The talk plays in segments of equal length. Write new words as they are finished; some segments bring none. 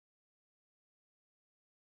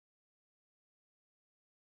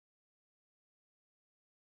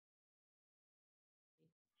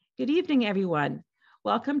Good evening, everyone.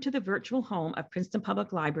 Welcome to the virtual home of Princeton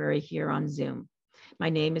Public Library here on Zoom.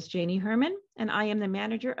 My name is Janie Herman, and I am the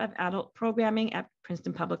manager of adult programming at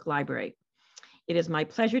Princeton Public Library. It is my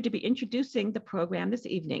pleasure to be introducing the program this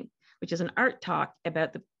evening, which is an art talk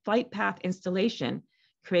about the flight path installation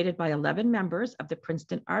created by 11 members of the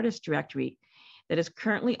Princeton Artist Directory that is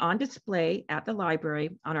currently on display at the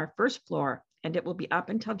library on our first floor, and it will be up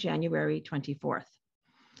until January 24th.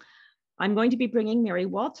 I'm going to be bringing Mary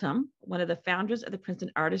Waltham, one of the founders of the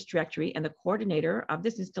Princeton Artist Directory and the coordinator of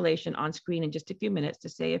this installation, on screen in just a few minutes to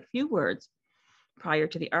say a few words prior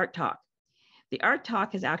to the art talk. The art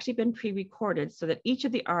talk has actually been pre-recorded so that each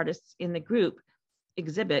of the artists in the group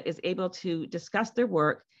exhibit is able to discuss their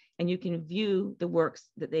work, and you can view the works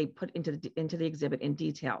that they put into the exhibit in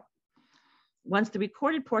detail. Once the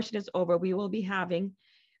recorded portion is over, we will be having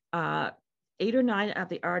 8 or 9 of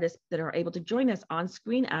the artists that are able to join us on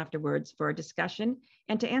screen afterwards for a discussion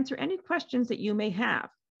and to answer any questions that you may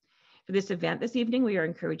have. For this event this evening, we are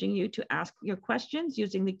encouraging you to ask your questions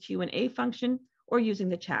using the Q&A function or using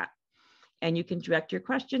the chat. And you can direct your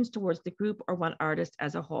questions towards the group or one artist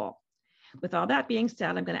as a whole. With all that being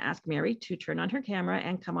said, I'm going to ask Mary to turn on her camera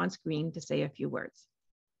and come on screen to say a few words.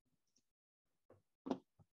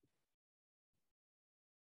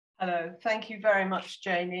 Hello, thank you very much,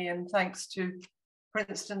 Janie, and thanks to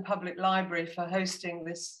Princeton Public Library for hosting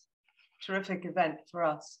this terrific event for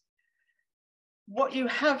us. What you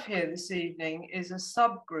have here this evening is a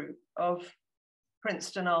subgroup of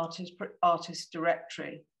Princeton Artist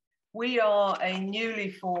Directory. We are a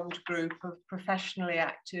newly formed group of professionally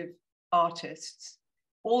active artists,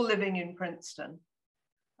 all living in Princeton,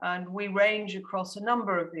 and we range across a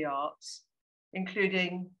number of the arts,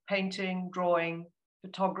 including painting, drawing,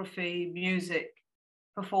 photography, music,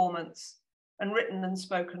 performance, and written and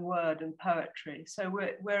spoken word and poetry. So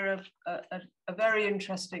we're a very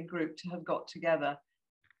interesting group to have got together.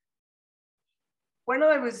 When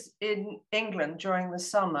I was in England during the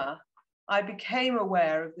summer, I became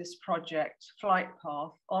aware of this project, Flight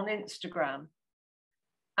Path, on Instagram.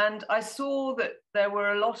 And I saw that there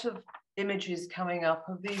were a lot of images coming up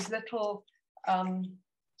of these little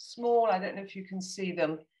small, I don't know if you can see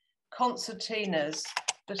them, concertinas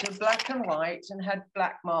that are black and white and had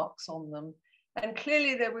black marks on them. And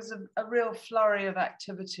clearly there was a real flurry of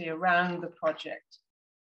activity around the project.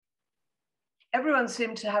 Everyone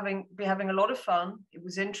seemed to be having a lot of fun. It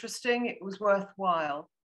was interesting, it was worthwhile.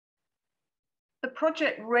 The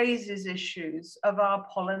project raises issues of our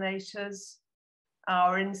pollinators,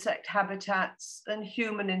 our insect habitats, and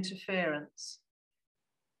human interference.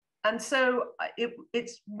 And so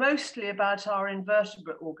it's mostly about our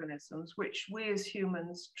invertebrate organisms, which we as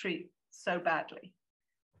humans treat so badly.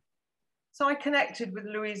 So I connected with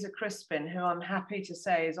Louisa Crispin, who I'm happy to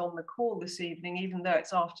say is on the call this evening, even though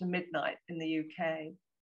it's after midnight in the UK.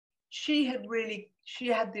 She had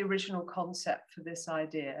the original concept for this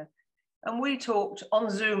idea. And we talked on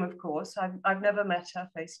Zoom, of course. I've never met her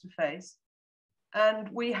face to face. And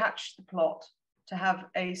we hatched the plot to have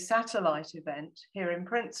a satellite event here in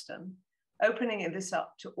Princeton, opening this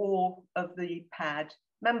up to all of the PAD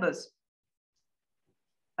members.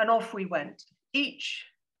 And off we went. Each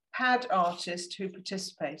PAD artist who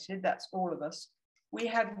participated, that's all of us, we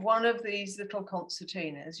had one of these little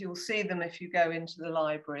concertinas. You'll see them if you go into the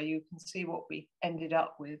library. You can see what we ended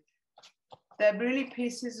up with. They're really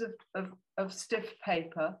pieces of stiff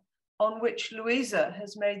paper on which Louisa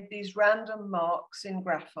has made these random marks in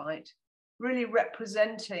graphite, really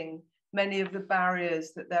representing many of the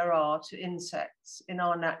barriers that there are to insects in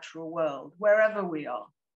our natural world, wherever we are.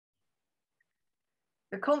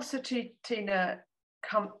 The concertina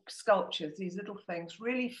sculptures, these little things,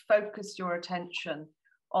 really focus your attention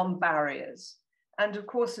on barriers. And of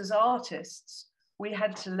course, as artists, we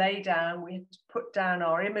had to lay down, we had to put down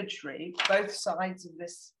our imagery, both sides of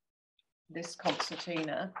this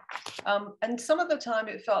concertina. And some of the time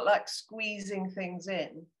it felt like squeezing things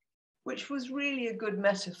in, which was really a good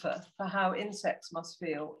metaphor for how insects must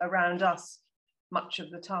feel around us much of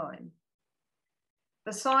the time.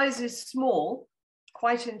 The size is small,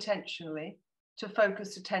 quite intentionally, to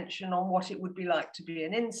focus attention on what it would be like to be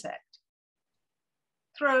an insect.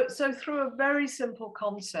 So through a very simple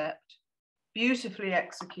concept, beautifully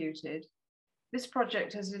executed, this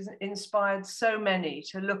project has inspired so many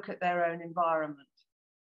to look at their own environment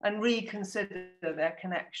and reconsider their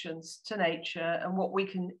connections to nature and what we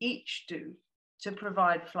can each do to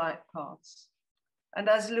provide flight paths. And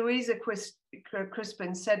as Louisa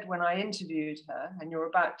Crispin said when I interviewed her, and you're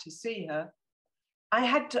about to see her, I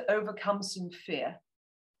had to overcome some fear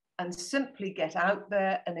and simply get out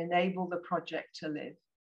there and enable the project to live.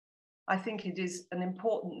 I think it is an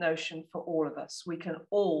important notion for all of us. We can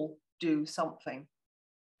all do something.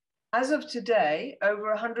 As of today, over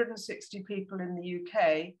 160 people in the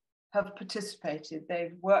UK have participated.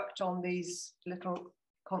 They've worked on these little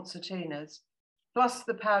concertinas, plus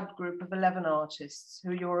the PAD group of 11 artists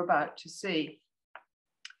who you're about to see.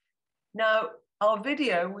 Now, our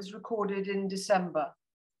video was recorded in December.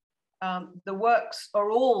 The works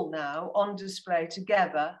are all now on display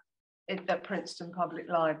together at Princeton Public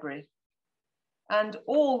Library. And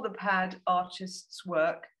all the PAD artists'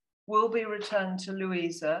 work will be returned to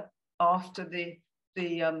Louisa after the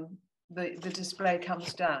display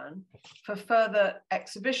comes down for further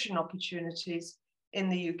exhibition opportunities in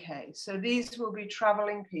the UK. So these will be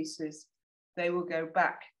traveling pieces. They will go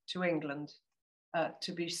back to England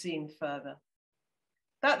to be seen further.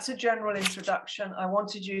 That's a general introduction. I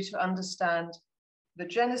wanted you to understand the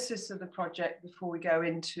genesis of the project before we go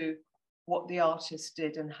into what the artists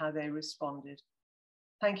did and how they responded.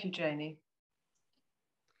 Thank you, Janie.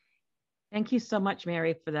 Thank you so much,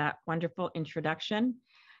 Mary, for that wonderful introduction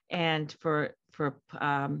and for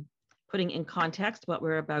putting in context what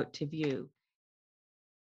we're about to view.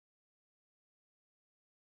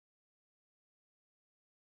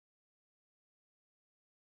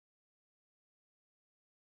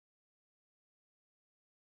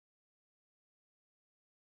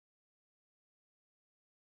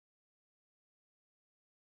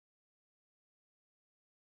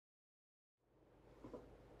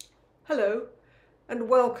 Hello, and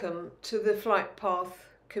welcome to the Flight Path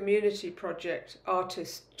Community Project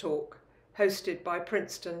Artist Talk, hosted by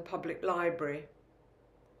Princeton Public Library.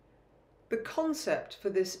 The concept for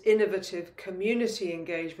this innovative community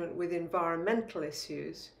engagement with environmental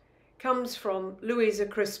issues comes from Louisa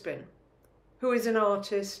Crispin, who is an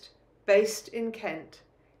artist based in Kent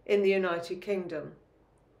in the United Kingdom.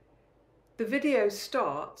 The video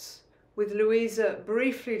starts with Louisa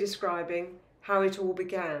briefly describing how it all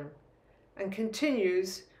began, and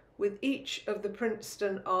continues with each of the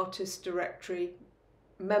Princeton Artists Directory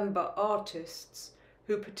member artists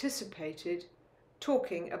who participated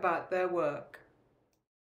talking about their work.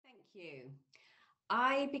 Thank you.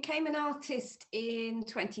 I became an artist in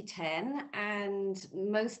 2010, and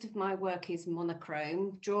most of my work is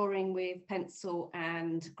monochrome, drawing with pencil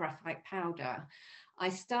and graphite powder. I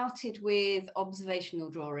started with observational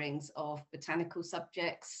drawings of botanical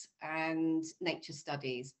subjects and nature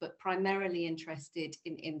studies, but primarily interested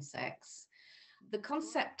in insects. The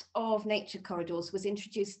concept of nature corridors was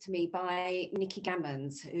introduced to me by Nikki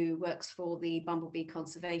Gammons, who works for the Bumblebee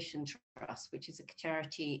Conservation Trust, which is a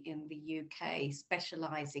charity in the UK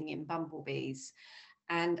specialising in bumblebees.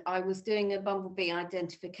 And I was doing a bumblebee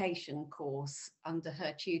identification course under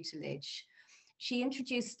her tutelage. She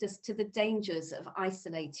introduced us to the dangers of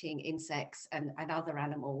isolating insects and other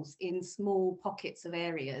animals in small pockets of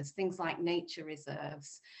areas, things like nature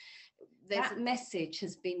reserves. That message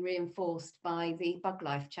has been reinforced by the Bug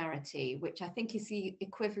Life charity, which I think is the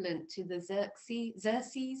equivalent to the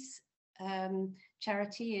Xerces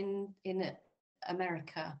charity in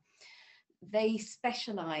America. They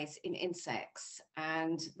specialise in insects,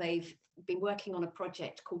 and they've been working on a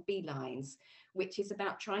project called Beelines, which is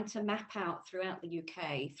about trying to map out throughout the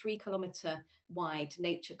UK 3-kilometre wide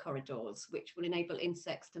nature corridors, which will enable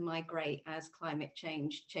insects to migrate as climate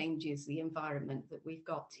change changes the environment that we've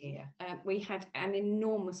got here. We had an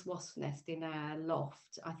enormous wasp nest in our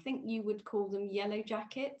loft. I think you would call them yellow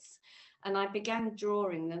jackets. And I began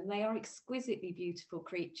drawing them. They are exquisitely beautiful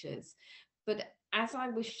creatures. But as I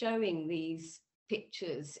was showing these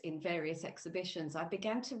pictures in various exhibitions, I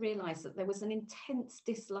began to realise that there was an intense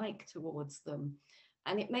dislike towards them,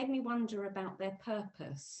 and it made me wonder about their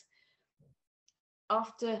purpose.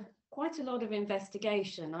 After quite a lot of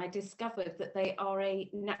investigation, I discovered that they are a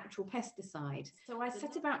natural pesticide. So I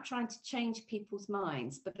set about trying to change people's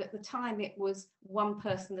minds, but at the time it was one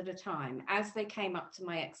person at a time. As they came up to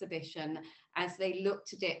my exhibition, as they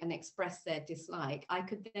looked at it and expressed their dislike, I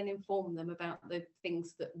could then inform them about the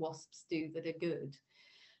things that wasps do that are good.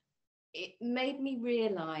 It made me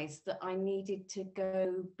realise that I needed to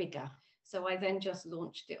go bigger. So I then just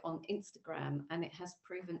launched it on Instagram, and it has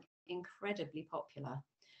proven incredibly popular.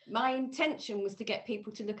 My intention was to get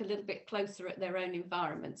people to look a little bit closer at their own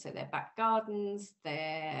environment, so their back gardens,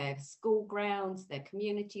 their school grounds, their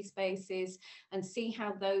community spaces, and see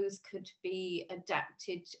how those could be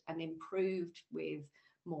adapted and improved with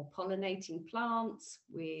more pollinating plants,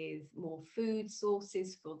 with more food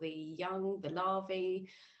sources for the young, the larvae,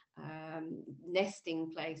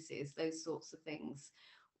 nesting places, those sorts of things.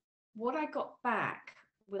 What I got back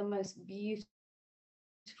were the most beautiful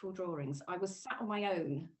beautiful drawings. I was sat on my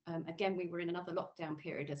own. Again, we were in another lockdown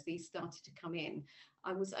period as these started to come in.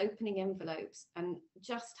 I was opening envelopes and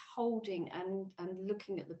just holding and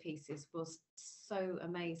looking at the pieces was so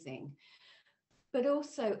amazing. But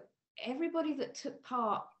also everybody that took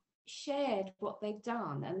part shared what they'd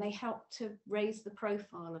done, and they helped to raise the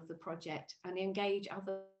profile of the project and engage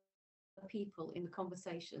other people in the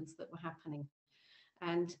conversations that were happening.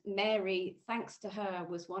 And Mary, thanks to her,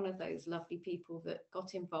 was one of those lovely people that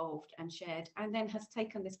got involved and shared, and then has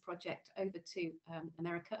taken this project over to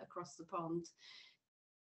America, across the pond,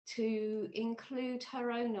 to include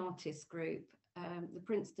her own artist group, the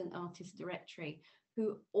Princeton Artist Directory,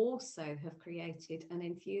 who also have created an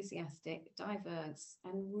enthusiastic, diverse,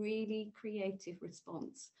 and really creative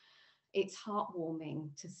response. It's heartwarming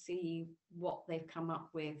to see what they've come up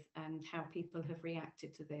with and how people have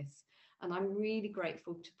reacted to this. And I'm really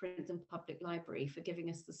grateful to Princeton Public Library for giving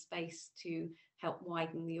us the space to help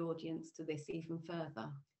widen the audience to this even further.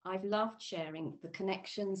 I've loved sharing the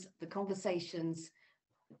connections, the conversations,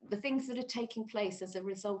 the things that are taking place as a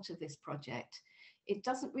result of this project. It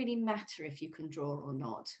doesn't really matter if you can draw or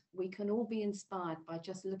not. We can all be inspired by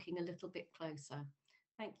just looking a little bit closer.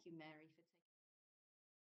 Thank you, Mary.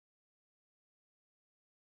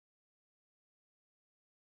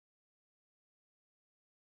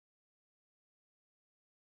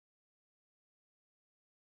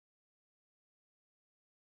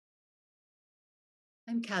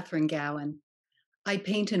 I'm Catherine Gowan. I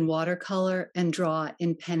paint in watercolor and draw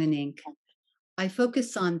in pen and ink. I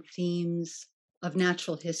focus on themes of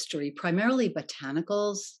natural history, primarily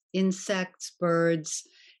botanicals, insects, birds,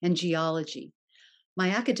 and geology. My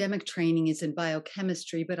academic training is in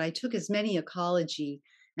biochemistry, but I took as many ecology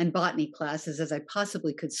and botany classes as I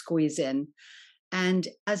possibly could squeeze in. And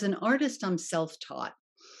as an artist, I'm self-taught.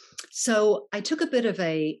 So I took a bit of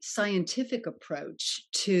a scientific approach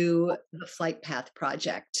to the Flight Path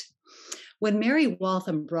project. When Mary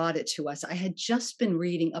Waltham brought it to us, I had just been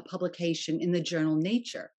reading a publication in the journal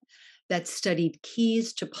Nature that studied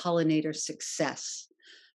keys to pollinator success.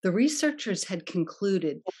 The researchers had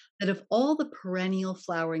concluded that of all the perennial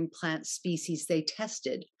flowering plant species they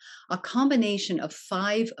tested, a combination of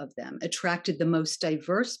 5 of them attracted the most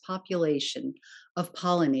diverse population of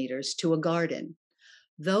pollinators to a garden.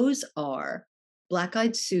 Those are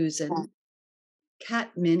black-eyed Susan,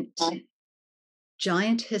 catmint,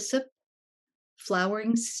 giant hyssop,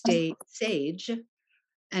 flowering sage,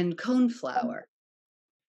 and coneflower.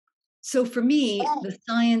 So for me, the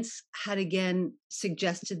science had again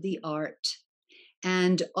suggested the art,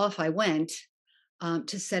 and off I went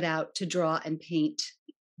to set out to draw and paint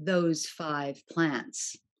those 5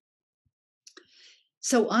 plants.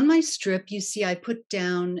 So on my strip, you see I put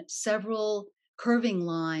down several curving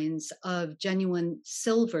lines of genuine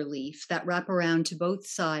silver leaf that wrap around to both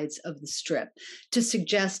sides of the strip to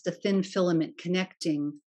suggest a thin filament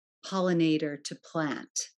connecting pollinator to plant.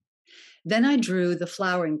 Then I drew the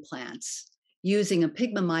flowering plants using a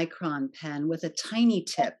Pigmamicron pen with a tiny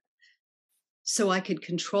tip so I could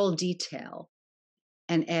control detail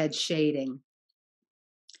and add shading.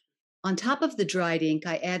 On top of the dried ink,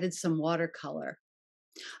 I added some watercolor.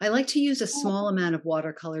 I like to use a small amount of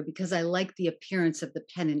watercolor because I like the appearance of the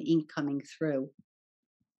pen and ink coming through.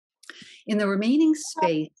 In the remaining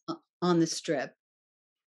space on the strip,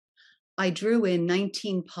 I drew in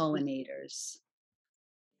 19 pollinators,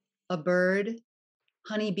 a bird,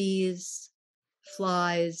 honeybees,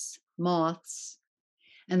 flies, moths,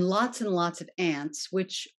 and lots of ants,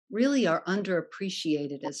 which really are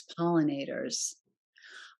underappreciated as pollinators.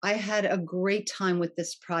 I had a great time with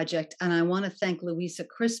this project, and I want to thank Louisa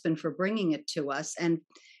Crispin for bringing it to us, and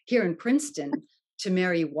here in Princeton to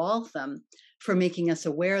Mary Waltham for making us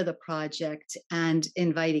aware of the project and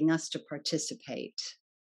inviting us to participate.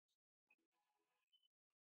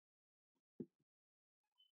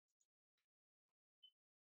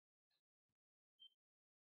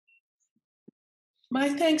 My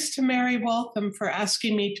thanks to Mary Waltham for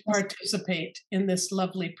asking me to participate in this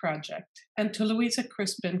lovely project, and to Louisa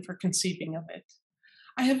Crispin for conceiving of it.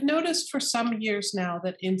 I have noticed for some years now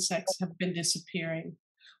that insects have been disappearing.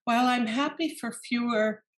 While I'm happy for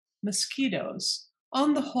fewer mosquitoes,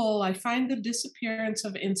 on the whole, I find the disappearance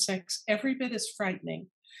of insects every bit as frightening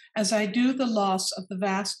as I do the loss of the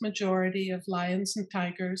vast majority of lions and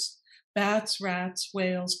tigers, bats, rats,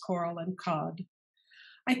 whales, coral, and cod.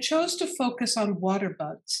 I chose to focus on water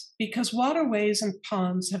bugs because waterways and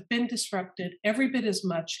ponds have been disrupted every bit as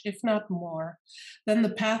much, if not more, than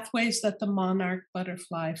the pathways that the monarch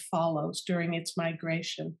butterfly follows during its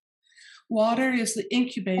migration. Water is the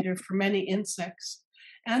incubator for many insects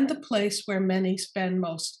and the place where many spend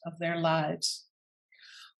most of their lives.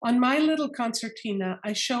 On my little concertina,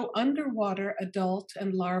 I show underwater adult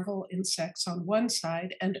and larval insects on one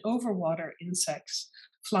side and overwater insects,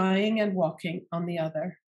 flying and walking, on the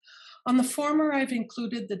other. On the former, I've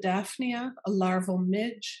included the Daphnia, a larval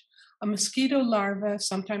midge, a mosquito larva,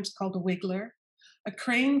 sometimes called a wiggler, a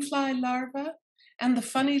crane fly larva, and the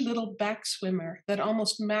funny little back swimmer that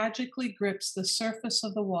almost magically grips the surface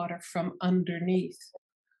of the water from underneath.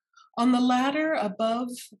 On the latter, above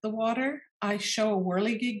the water, I show a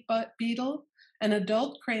whirligig beetle, an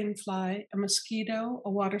adult crane fly, a mosquito, a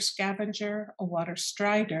water scavenger, a water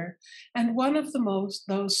strider, and one of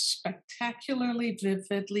those spectacularly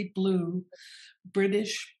vividly blue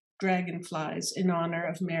British dragonflies in honor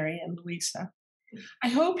of Mary and Louisa. I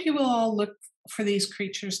hope you will all look for these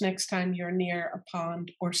creatures next time you're near a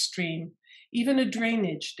pond or stream, even a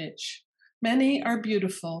drainage ditch. Many are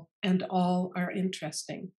beautiful and all are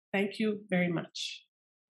interesting. Thank you very much.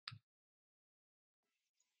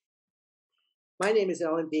 My name is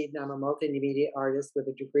Ellen Beed, and I'm a multimedia artist with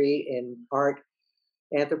a degree in art,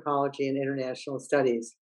 anthropology, and international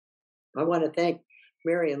studies. I want to thank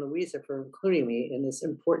Mary and Louisa for including me in this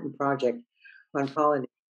important project on pollination.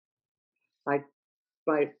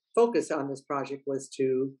 My focus on this project was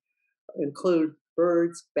to include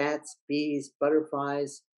birds, bats, bees,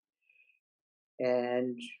 butterflies,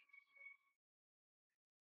 and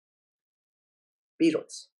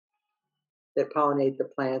beetles that pollinate the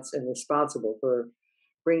plants and are responsible for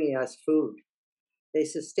bringing us food. They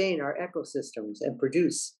sustain our ecosystems and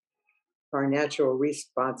produce our natural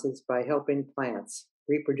responses by helping plants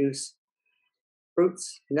reproduce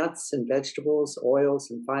fruits, nuts, and vegetables,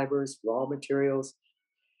 oils and fibers, raw materials,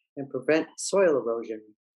 and prevent soil erosion.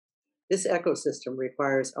 This ecosystem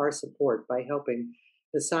requires our support by helping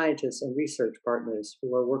the scientists and research partners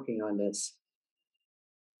who are working on this.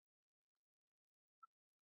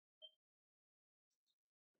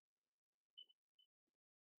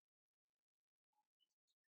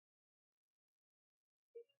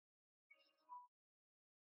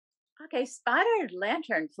 Okay, spotted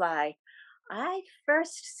lanternfly. I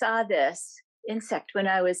first saw this insect when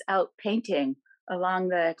I was out painting along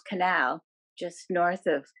the canal just north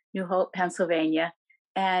of New Hope, Pennsylvania.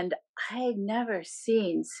 And I had never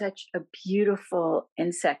seen such a beautiful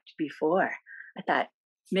insect before. I thought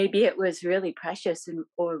maybe it was really precious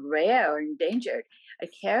or rare or endangered. I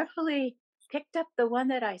carefully picked up the one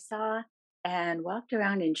that I saw and walked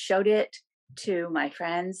around and showed it to my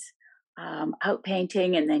friends out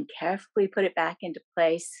painting, and then carefully put it back into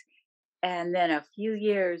place. And then a few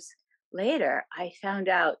years later, I found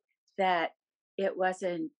out that it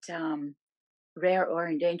wasn't rare or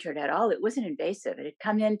endangered at all. It wasn't invasive. It had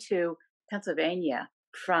come into Pennsylvania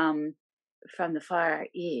from the far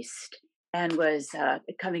east and was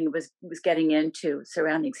getting into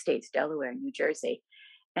surrounding states, Delaware, New Jersey.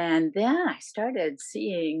 And then I started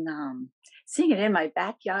seeing it in my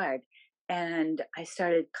backyard, and I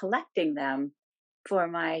started collecting them for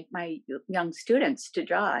my young students to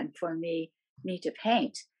draw and for me to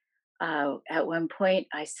paint. At one point,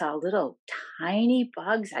 I saw little tiny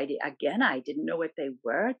bugs. I didn't know what they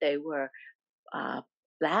were. They were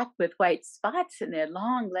black with white spots, and they had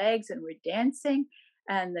long legs and were dancing.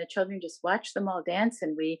 And the children just watched them all dance,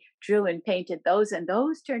 and we drew and painted those. And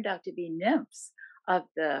those turned out to be nymphs of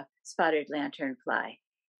the spotted lanternfly.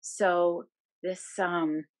 So this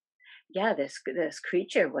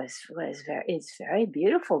creature is very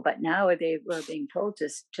beautiful, but now they were being told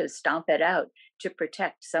to stomp it out to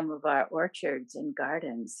protect some of our orchards and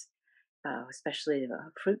gardens, especially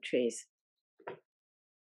the fruit trees.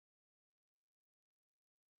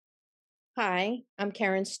 Hi, I'm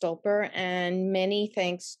Karen Stolper, and many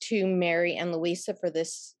thanks to Mary and Louisa for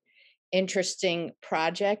this interesting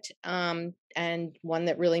project, and one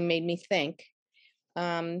that really made me think.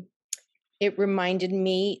 It reminded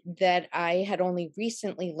me that I had only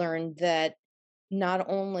recently learned that not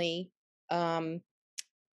only are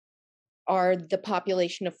the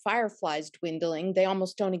population of fireflies dwindling, they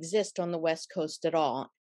almost don't exist on the West Coast at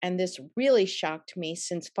all. And this really shocked me,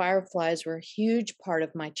 since fireflies were a huge part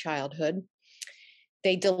of my childhood.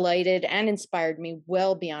 They delighted and inspired me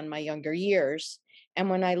well beyond my younger years. And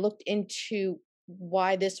when I looked into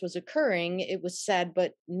why this was occurring, it was sad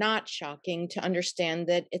but not shocking to understand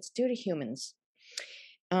that it's due to humans.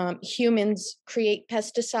 Humans create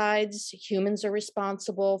pesticides. Humans are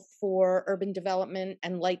responsible for urban development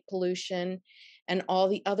and light pollution and all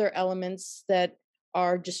the other elements that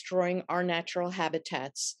are destroying our natural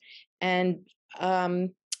habitats. And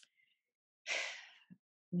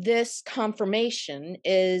this confirmation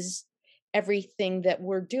is everything that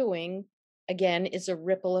we're doing, again, is a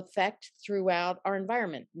ripple effect throughout our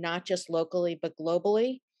environment, not just locally, but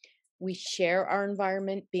globally. We share our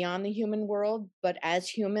environment beyond the human world, but as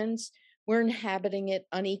humans, we're inhabiting it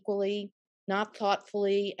unequally, not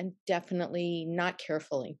thoughtfully, and definitely not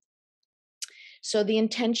carefully. So the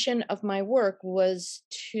intention of my work was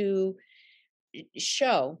to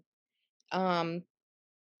show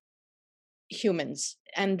humans,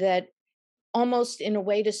 and that almost in a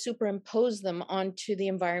way to superimpose them onto the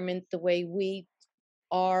environment the way we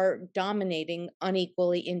are dominating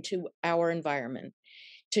unequally into our environment,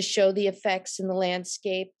 to show the effects in the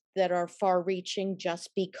landscape that are far reaching just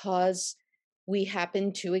because we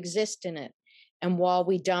happen to exist in it. And while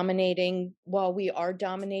we are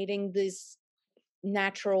dominating this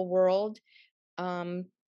natural world,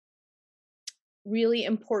 really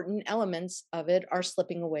important elements of it are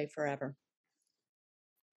slipping away forever.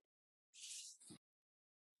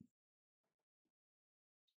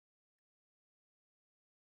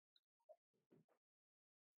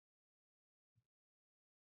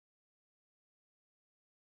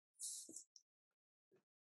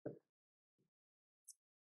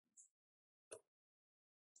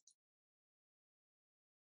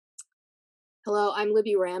 Hello, I'm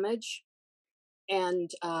Libby Ramage,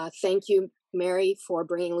 and thank you, Mary, for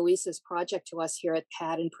bringing Louisa's project to us here at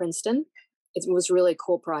PAD in Princeton. It was really a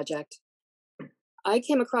cool project. I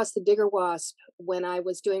came across the digger wasp when I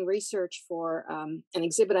was doing research for an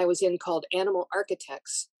exhibit I was in called Animal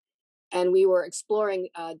Architects, and we were exploring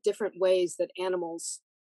different ways that animals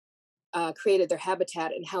created their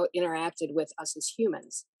habitat and how it interacted with us as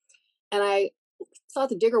humans. And I thought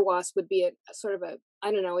the digger wasp would be a sort of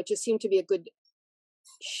I don't know, it just seemed to be a good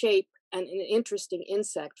shape and an interesting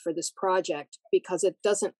insect for this project because it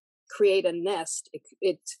doesn't create a nest.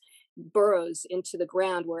 It burrows into the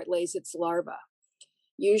ground where it lays its larva.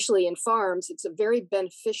 Usually in farms, it's a very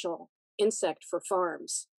beneficial insect for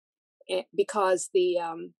farms because the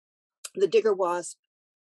digger wasp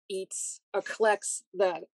eats or collects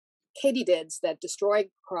the katydids that destroy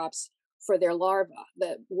crops for their larvae.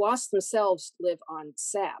 The wasps themselves live on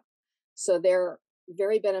sap, so they're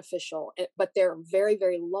very beneficial, but they're very,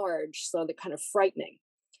 very large, so they're kind of frightening.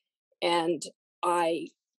 And I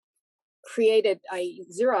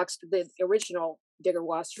Xeroxed the original digger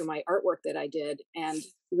wasp for my artwork that I did, and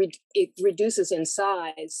it reduces in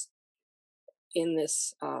size in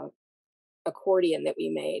this accordion that we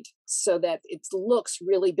made, so that it looks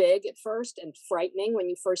really big at first and frightening when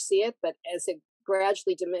you first see it, but as it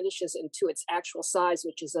gradually diminishes into its actual size,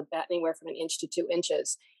 which is about anywhere from 1 inch to 2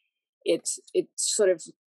 inches, it's sort of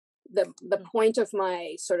the point of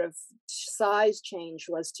my sort of size change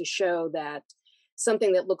was to show that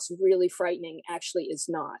something that looks really frightening actually is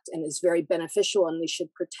not, and is very beneficial, and we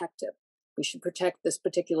should protect it. We should protect this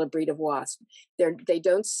particular breed of wasp. They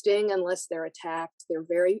don't sting unless they're attacked. They're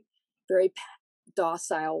very, very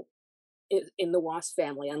docile in the wasp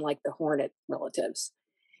family, unlike the hornet relatives.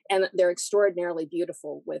 And they're extraordinarily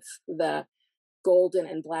beautiful with the golden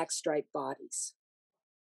and black striped bodies.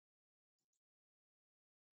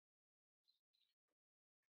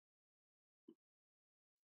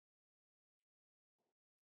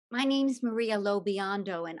 My name is Maria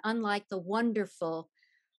Lobiondo, and unlike the wonderful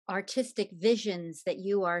artistic visions that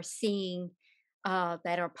you are seeing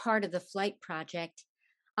that are part of the Flight Project,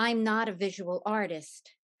 I'm not a visual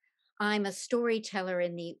artist. I'm a storyteller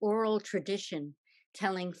in the oral tradition,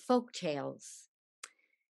 telling folk tales.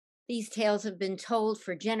 These tales have been told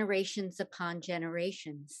for generations upon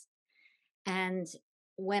generations. And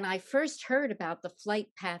when I first heard about the Flight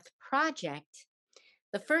Path Project,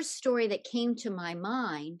 the first story that came to my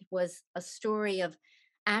mind was a story of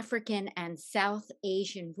African and South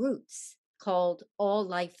Asian roots called All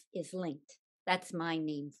Life is Linked. That's my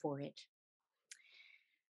name for it.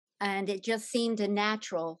 And it just seemed a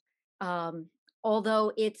natural,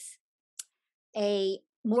 although it's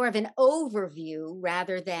more of an overview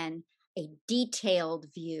rather than a detailed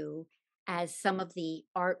view, as some of the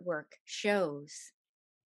artwork shows.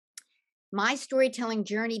 My storytelling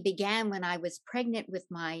journey began when I was pregnant with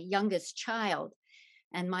my youngest child,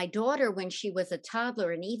 and my daughter, when she was a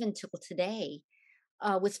toddler and even till today,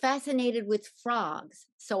 was fascinated with frogs.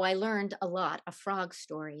 So I learned a lot of frog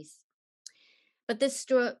stories. But this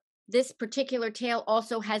particular tale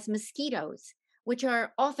also has mosquitoes, which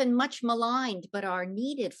are often much maligned, but are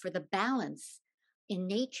needed for the balance in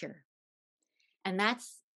nature. And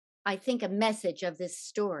that's, I think, a message of this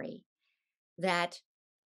story, that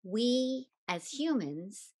we as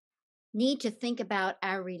humans need to think about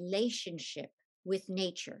our relationship with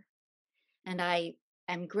nature. And I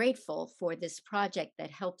am grateful for this project that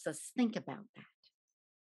helps us think about that.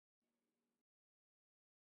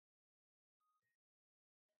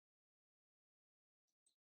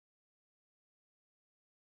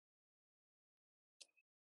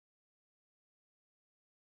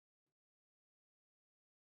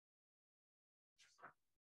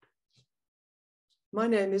 My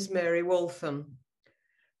name is Mary Waltham,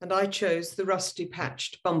 and I chose the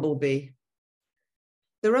rusty-patched bumblebee.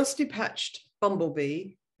 The rusty-patched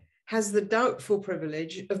bumblebee has the doubtful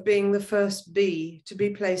privilege of being the first bee to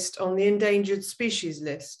be placed on the endangered species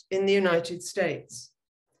list in the United States.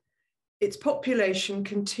 Its population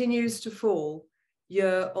continues to fall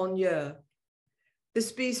year on year.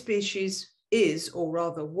 This bee species is, or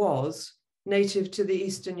rather was, native to the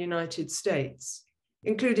eastern United States,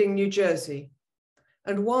 including New Jersey,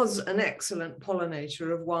 and was an excellent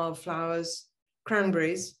pollinator of wildflowers,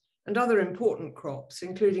 cranberries, and other important crops,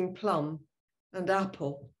 including plum and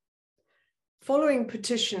apple. Following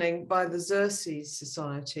petitioning by the Xerces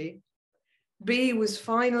Society, bee was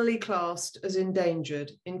finally classed as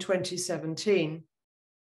endangered in 2017.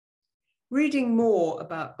 Reading more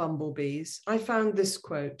about bumblebees, I found this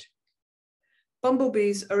quote: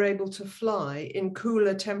 "Bumblebees are able to fly in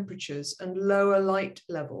cooler temperatures and lower light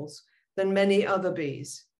levels than many other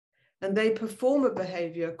bees, and they perform a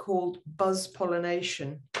behavior called buzz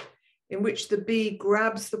pollination, in which the bee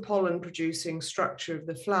grabs the pollen-producing structure of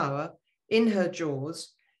the flower in her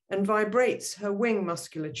jaws and vibrates her wing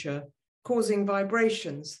musculature, causing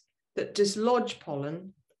vibrations that dislodge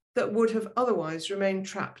pollen that would have otherwise remained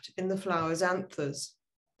trapped in the flower's anthers.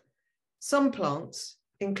 Some plants,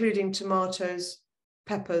 including tomatoes,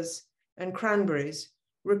 peppers, and cranberries,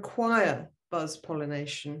 require buzz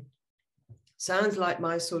pollination." Sounds like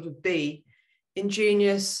my sort of bee,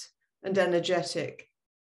 ingenious and energetic.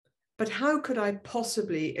 But how could I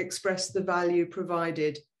possibly express the value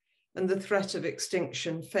provided and the threat of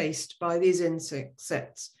extinction faced by these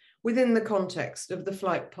insects within the context of the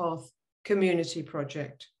Flight Path Community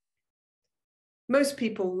Project? Most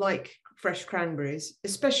people like fresh cranberries,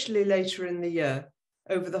 especially later in the year,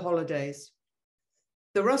 over the holidays.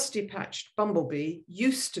 The rusty-patched bumblebee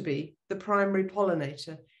used to be the primary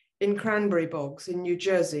pollinator in cranberry bogs in New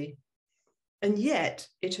Jersey, and yet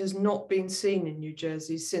it has not been seen in New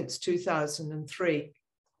Jersey since 2003.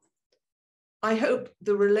 I hope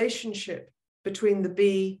the relationship between the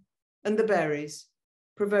bee and the berries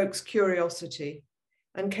provokes curiosity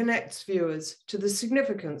and connects viewers to the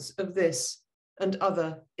significance of this and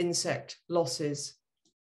other insect losses.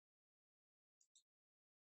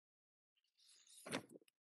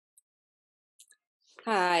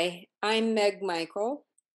 Hi, I'm Meg Michael,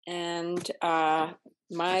 and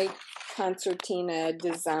my concertina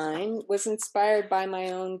design was inspired by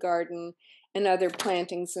my own garden and other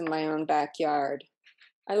plantings in my own backyard.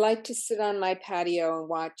 I like to sit on my patio and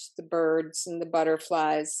watch the birds and the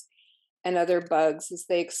butterflies and other bugs as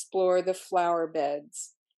they explore the flower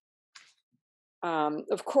beds.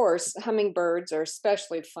 Of course, hummingbirds are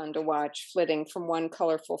especially fun to watch, flitting from one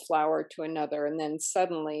colorful flower to another, and then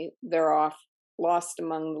suddenly they're off, lost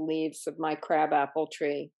among the leaves of my crabapple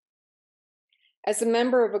tree. As a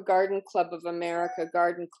member of a Garden Club of America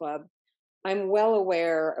garden club, I'm well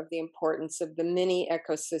aware of the importance of the mini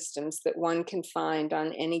ecosystems that one can find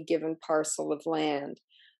on any given parcel of land.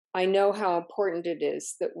 I know how important it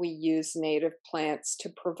is that we use native plants to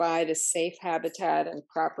provide a safe habitat and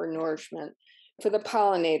proper nourishment for the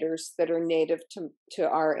pollinators that are native to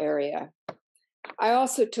our area. I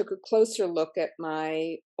also took a closer look at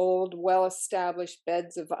my old, well-established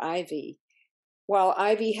beds of ivy. While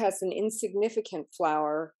ivy has an insignificant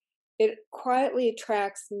flower, it quietly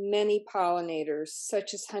attracts many pollinators,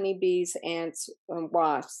 such as honeybees, ants, and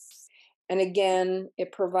wasps. And again,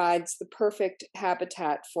 it provides the perfect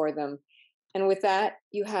habitat for them. And with that,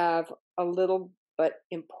 you have a little but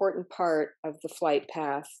important part of the flight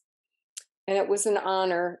path. And it was an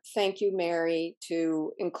honor, thank you, Mary,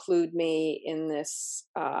 to include me in this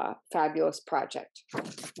fabulous project.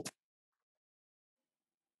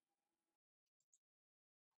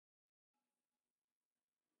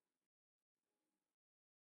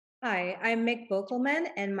 Hi, I'm Mick Bokelman,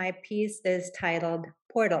 and my piece is titled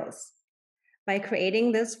Portals. By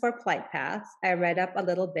creating this for Flight Path, I read up a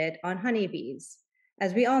little bit on honeybees.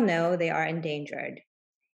 As we all know, they are endangered.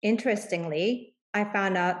 Interestingly, I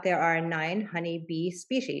found out there are 9 honeybee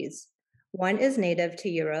species. One is native to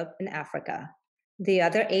Europe and Africa. The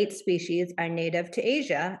other 8 species are native to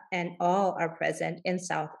Asia, and all are present in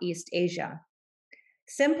Southeast Asia.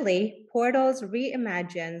 Simply, Portals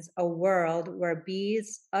reimagines a world where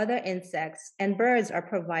bees, other insects, and birds are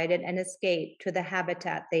provided an escape to the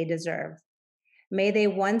habitat they deserve. May they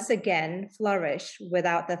once again flourish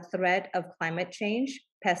without the threat of climate change,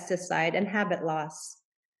 pesticide, and habit loss.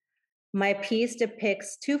 My piece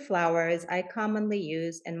depicts 2 flowers I commonly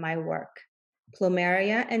use in my work,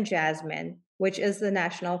 plumeria and jasmine, which is the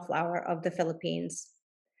national flower of the Philippines.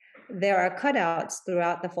 There are cutouts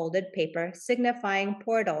throughout the folded paper signifying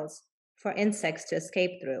portals for insects to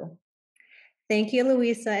escape through. Thank you,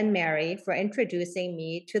 Louisa and Mary, for introducing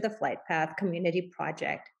me to the Flight Path Community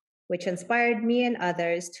Project, which inspired me and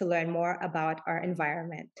others to learn more about our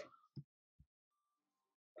environment.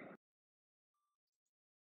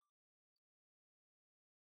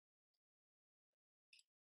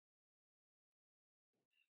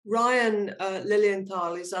 Ryan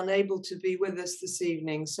Lilienthal is unable to be with us this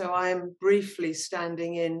evening, so I am briefly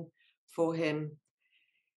standing in for him.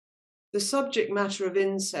 The subject matter of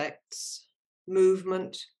insects,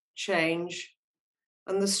 movement, change,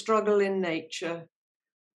 and the struggle in nature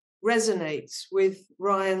resonates with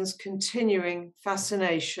Ryan's continuing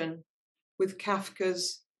fascination with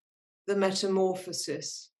Kafka's The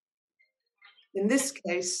Metamorphosis. In this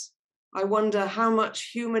case, I wonder how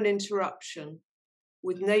much human interruption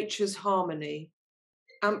with nature's harmony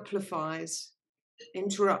amplifies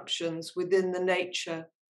interruptions within the nature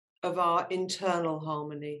of our internal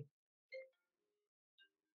harmony.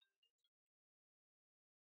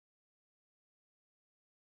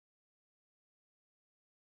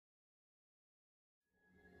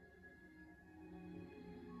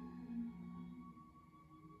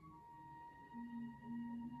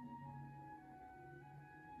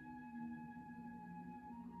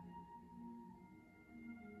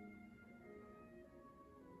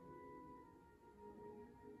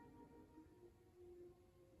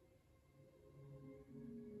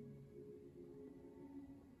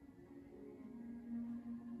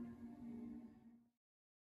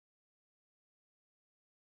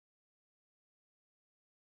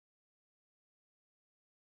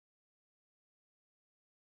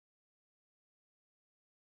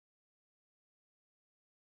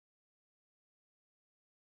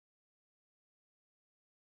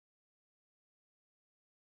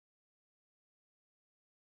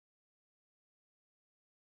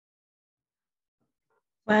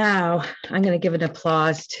 Wow, I'm going to give an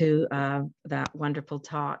applause to that wonderful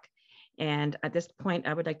talk. And at this point,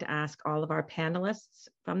 I would like to ask all of our panelists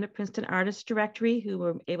from the Princeton Artists Directory who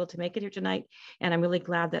were able to make it here tonight. And I'm really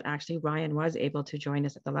glad that actually Ryan was able to join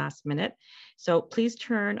us at the last minute. So please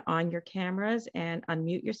turn on your cameras and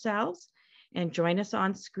unmute yourselves and join us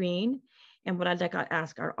on screen. And what I'd like to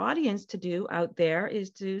ask our audience to do out there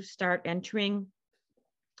is to start entering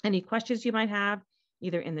any questions you might have,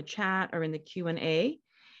 either in the chat or in the Q&A.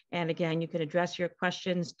 And again, you can address your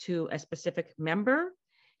questions to a specific member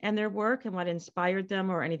and their work and what inspired them,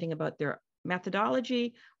 or anything about their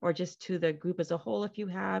methodology, or just to the group as a whole if you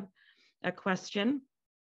have a question.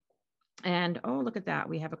 And oh, look at that.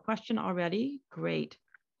 We have a question already. Great.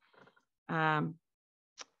 This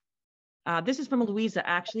is from Louisa.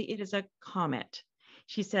 Actually, it is a comment.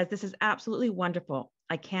 She says, "This is absolutely wonderful.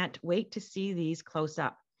 I can't wait to see these close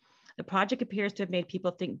up. The project appears to have made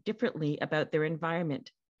people think differently about their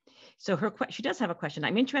environment." So she does have a question.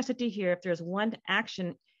 "I'm interested to hear if there's one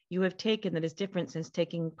action you have taken that is different since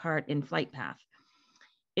taking part in Flight Path.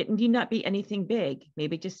 It need not be anything big,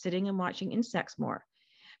 maybe just sitting and watching insects more.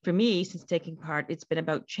 For me, since taking part, it's been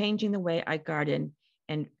about changing the way I garden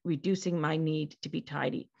and reducing my need to be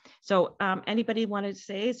tidy." So anybody want to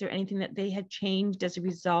say, is there anything that they had changed as a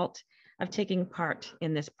result of taking part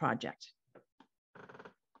in this project?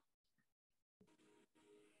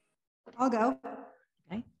 I'll go.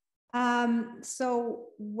 Okay. So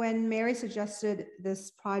when Mary suggested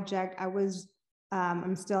this project,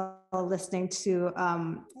 I'm still listening to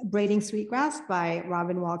Braiding Sweetgrass by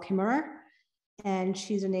Robin Wall Kimmerer. And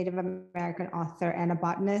she's a Native American author and a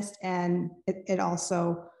botanist. And it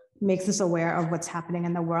also makes us aware of what's happening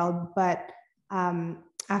in the world. But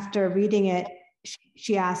after reading it,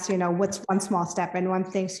 she asked, what's one small step? And one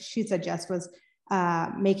thing she suggests was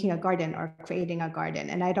making a garden or creating a garden.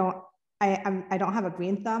 And I don't have a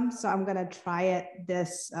green thumb, so I'm gonna try it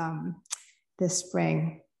this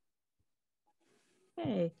spring.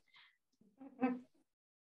 Hey.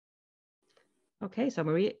 Okay, so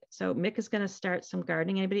Mick is gonna start some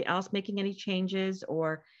gardening. Anybody else making any changes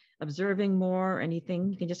or observing more or anything?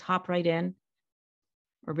 You can just hop right in,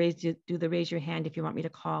 or raise your hand if you want me to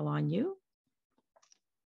call on you.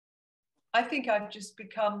 I think I've just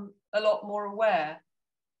become a lot more aware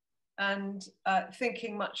and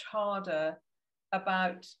thinking much harder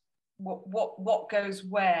about what goes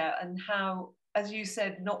where, and how, as you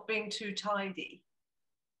said, not being too tidy.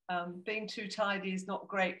 Being too tidy is not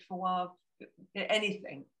great for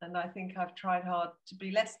anything, and I think I've tried hard to be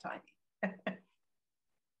less tidy.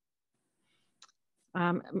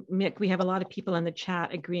 Mick, we have a lot of people in the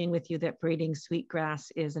chat agreeing with you that Braiding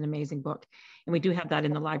Sweetgrass is an amazing book, and we do have that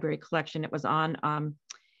in the library collection. It was on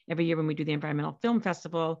every year when we do the Environmental Film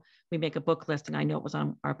Festival, we make a book list, and I know it was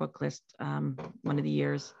on our book list one of the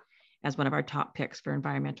years. as one of our top picks for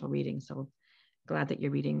environmental reading. So glad that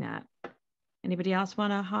you're reading that. Anybody else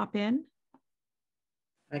want to hop in?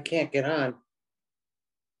 I can't get on.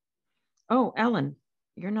 Oh, Ellen,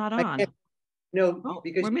 you're not on. No, oh,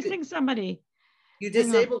 because we're missing somebody. You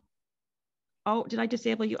disabled. Oh, did I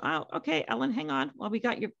disable you? Oh, okay, Ellen, hang on. Well, we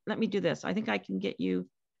got your, let me do this. I think I can get you.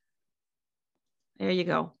 There you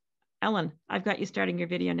go. Ellen, I've got you starting your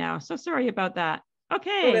video now. So sorry about that.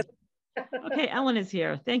 Okay. Okay, Ellen is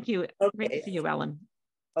here. Thank you. Okay. Great to see you, Ellen.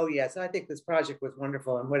 Oh, yes. I think this project was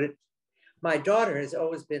wonderful. And my daughter has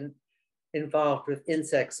always been involved with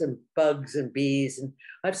insects and bugs and bees. And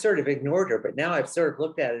I've sort of ignored her, but now I've sort of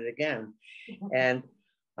looked at it again. And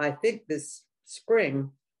I think this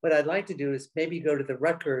spring, what I'd like to do is maybe go to the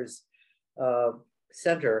Rutgers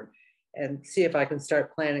Center and see if I can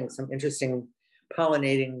start planting some interesting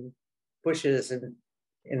pollinating bushes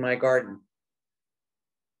in my garden.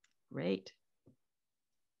 Great.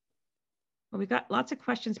 Well, we've got lots of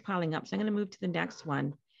questions piling up, so I'm going to move to the next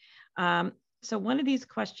one. So one of these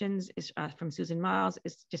questions is from Susan Miles,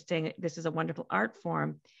 is just saying this is a wonderful art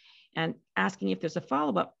form and asking if there's a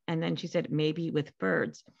follow-up. And then she said, maybe with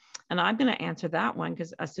birds. And I'm going to answer that one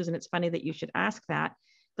because Susan, it's funny that you should ask that.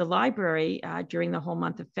 The library during the whole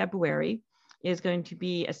month of February is going to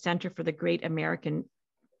be a center for the Great American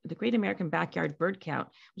Backyard Bird Count,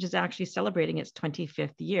 which is actually celebrating its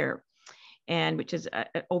 25th year. And which is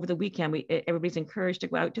over the weekend, everybody's encouraged to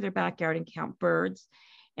go out to their backyard and count birds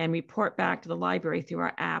and report back to the library through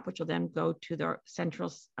our app, which will then go to the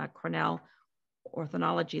Central Cornell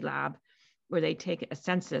Ornithology Lab, where they take a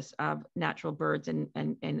census of natural birds. And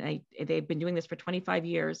they've been doing this for 25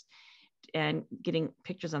 years and getting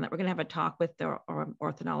pictures on that. We're going to have a talk with the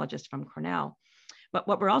ornithologist from Cornell. But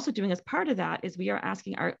what we're also doing as part of that is we are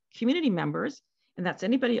asking our community members, and that's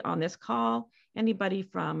anybody on this call, anybody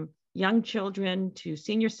from young children to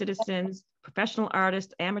senior citizens, professional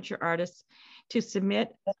artists, amateur artists, to submit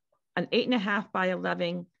an 8.5 by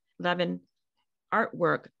 11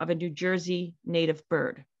 artwork of a New Jersey native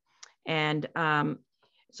bird. And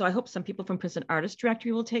so I hope some people from Princeton Artist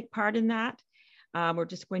Directory will take part in that. We're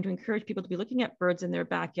just going to encourage people to be looking at birds in their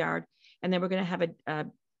backyard. And then we're going to have a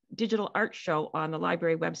digital art show on the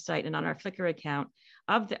library website and on our Flickr account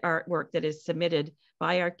of the artwork that is submitted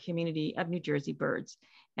by our community of New Jersey birds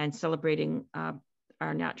and celebrating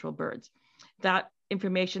our natural birds. That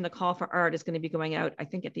information, the call for art, is going to be going out, I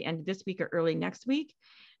think, at the end of this week or early next week.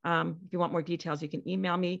 If you want more details, you can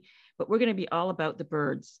email me, but we're going to be all about the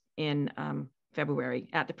birds in February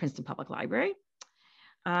at the Princeton Public Library.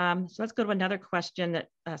 So let's go to another question that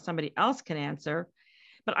somebody else can answer.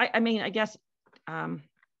 But I mean, I guess,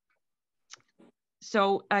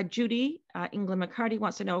 so Judy England McCarty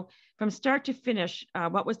wants to know, from start to finish,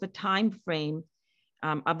 what was the time frame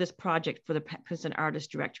of this project for the Princeton Artist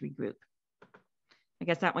Directory group? I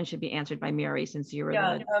guess that one should be answered by Mary, since you're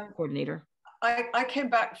the coordinator. I came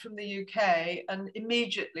back from the UK and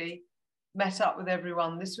immediately met up with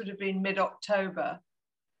everyone. This would have been mid-October.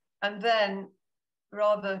 And then,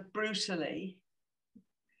 rather brutally,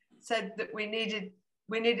 said that we needed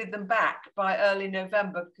them back by early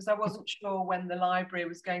November because I wasn't sure when the library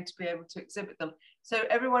was going to be able to exhibit them. So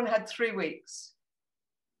everyone had 3 weeks,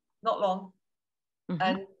 not long,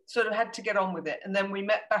 and sort of had to get on with it. And then we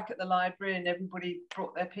met back at the library and everybody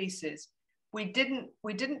brought their pieces. We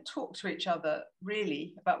didn't talk to each other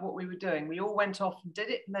really about what we were doing. We all went off and did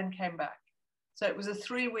it and then came back. So it was a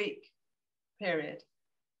 3-week period.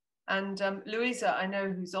 And Louisa, I know,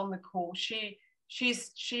 who's on the call, she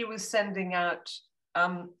was sending out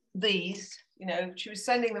these, she was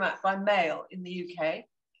sending them out by mail in the UK.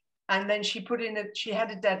 And then she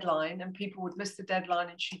had a deadline and people would miss the deadline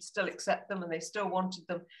and she'd still accept them and they still wanted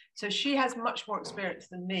them. So she has much more experience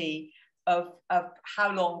than me of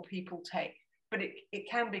how long people take, but it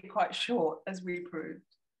can be quite short, as we proved.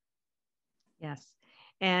 Yes.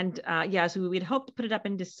 And so we'd hoped to put it up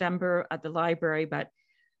in December at the library, but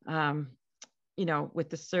with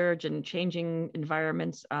the surge and changing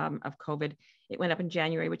environments of COVID, it went up in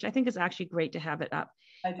January, which I think is actually great to have it up.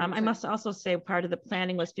 I must also say part of the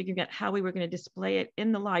planning was figuring out how we were going to display it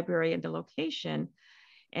in the library and the location.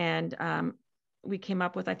 And we came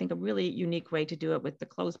up with, I think, a really unique way to do it with the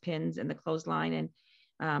clothespins and the clothesline.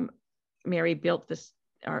 And Mary built this,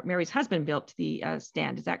 or Mary's husband built the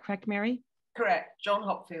stand. Is that correct, Mary? Correct. John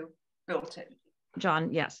Hopfield built it.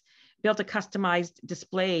 John, yes. Built a customized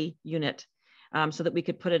display unit so that we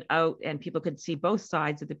could put it out and people could see both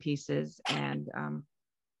sides of the pieces. And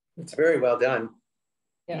it's very well done.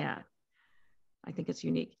 Yeah, I think it's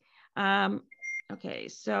unique. Okay,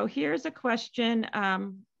 so here's a question.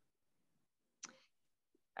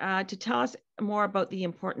 to tell us more about the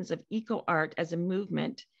importance of eco art as a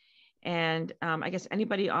movement. And I guess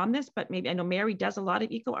anybody on this, but maybe I know Mary does a lot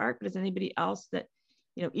of eco art, but is anybody else that,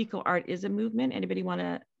 you know, eco art is a movement? Anybody want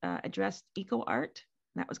to address eco art?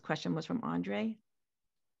 And that question was from Andre.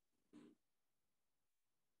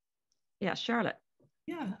 Yeah, Charlotte.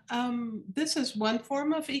 Yeah, this is one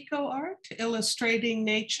form of eco art, illustrating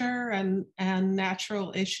nature and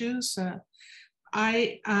natural issues.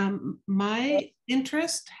 My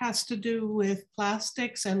interest has to do with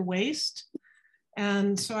plastics and waste.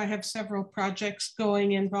 And so I have several projects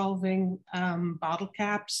going involving bottle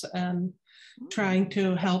caps and trying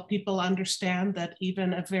to help people understand that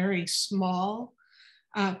even a very small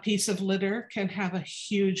piece of litter can have a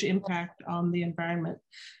huge impact on the environment.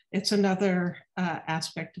 It's another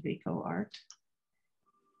aspect of eco art.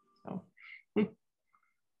 So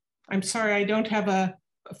I'm sorry, I don't have a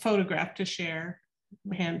photograph to share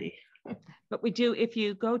handy. But we do, if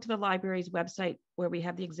you go to the library's website where we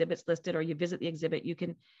have the exhibits listed, or you visit the exhibit, you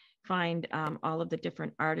can find all of the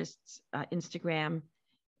different artists' Instagram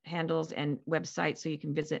handles and websites, so you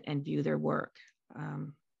can visit and view their work.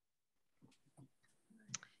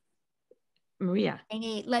 Maria.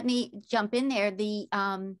 Let me jump in there. The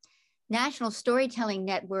National Storytelling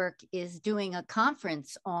Network is doing a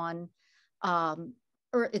conference on,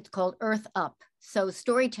 it's called Earth Up. So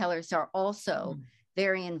storytellers are also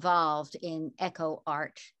very involved in eco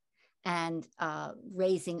art and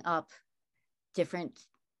raising up different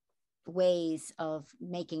ways of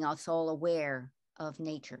making us all aware of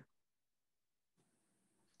nature.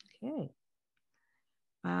 Okay.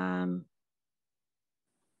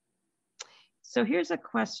 So here's a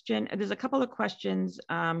question. There's a couple of questions.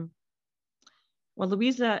 Well,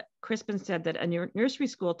 Louisa Crispin said that a nursery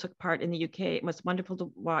school took part in the UK. It was wonderful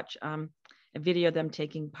to watch a video of them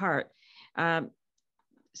taking part.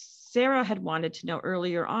 Sarah had wanted to know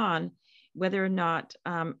earlier on whether or not,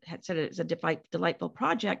 had said it's a delightful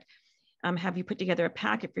project. Have you put together a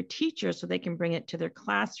packet for teachers so they can bring it to their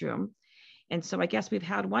classroom? And so I guess we've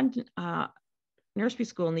had one nursery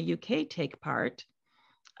school in the UK take part.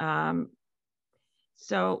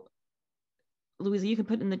 So Louisa, you can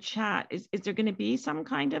put in the chat, is there going to be some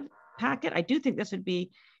kind of packet? I do think this would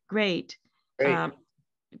be great to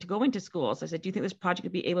go into schools. I said, do you think this project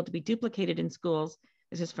would be able to be duplicated in schools?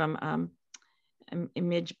 This is from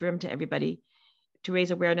Image Brim to everybody, to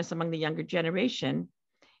raise awareness among the younger generation.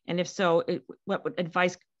 And if so, what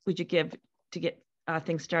advice would you give to get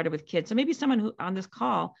things started with kids? So maybe someone who on this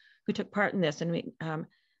call who took part in this, and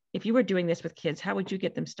if you were doing this with kids, how would you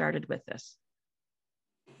get them started with this?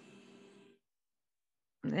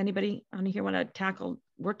 Anybody on here want to tackle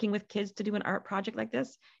working with kids to do an art project like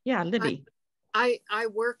this? Yeah, Libby. I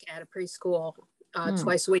work at a preschool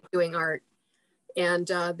twice a week doing art. And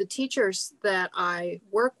the teachers that I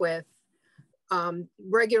work with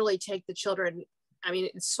regularly take the children. I mean,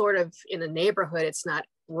 it's sort of in a neighborhood, it's not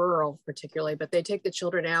rural particularly, but they take the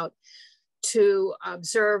children out to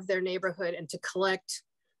observe their neighborhood and to collect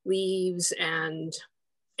leaves and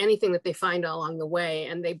anything that they find along the way.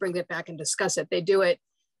 And they bring it back and discuss it. They do it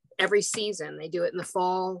every season. They do it in the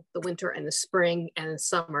fall, the winter, and the spring and the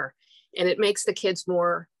summer. And it makes the kids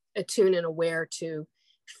more attuned and aware to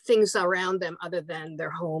things around them other than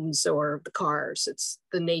their homes or the cars. It's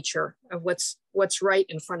the nature of what's right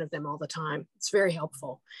in front of them all the time. It's very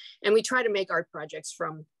helpful. And we try to make art projects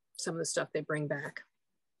from some of the stuff they bring back.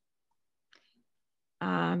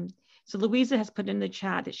 So Louisa has put in the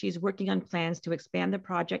chat that she's working on plans to expand the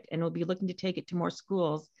project and will be looking to take it to more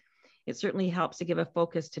schools. It certainly helps to give a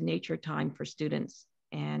focus to nature time for students.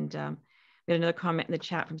 And we had another comment in the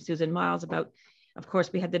chat from Susan Miles about, of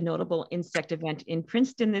course, we had the notable insect event in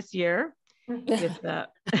Princeton this year with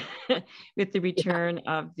the return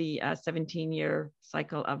of the 17-year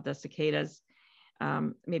cycle of the cicadas.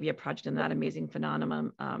 Maybe a project on that amazing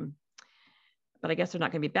phenomenon. But I guess they're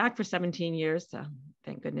not going to be back for 17 years. So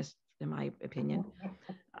thank goodness, in my opinion.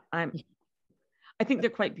 I think they're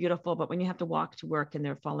quite beautiful, but when you have to walk to work and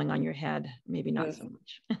they're falling on your head, maybe not so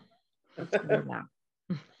much.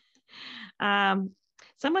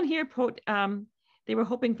 Someone here they were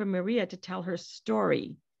hoping for Maria to tell her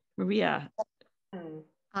story. Maria.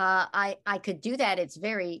 I could do that. It's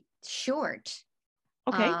very short.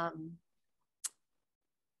 Okay.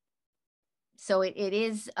 So it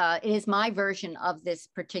is my version of this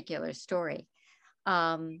particular story.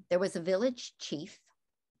 There was a village chief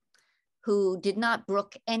who did not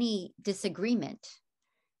brook any disagreement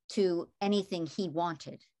to anything he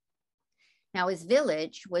wanted. Now his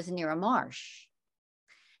village was near a marsh,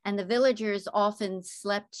 and the villagers often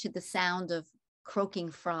slept to the sound of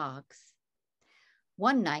croaking frogs.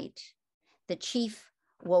 One night, the chief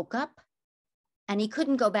woke up and he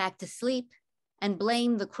couldn't go back to sleep and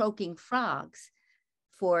blamed the croaking frogs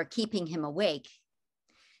for keeping him awake.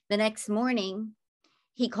 The next morning,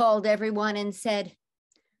 he called everyone and said,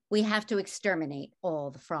 "We have to exterminate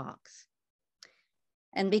all the frogs."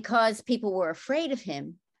 And because people were afraid of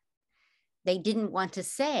him, they didn't want to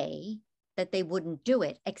say that they wouldn't do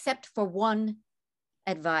it, except for one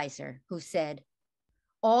advisor who said,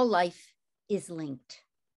 "All life is linked."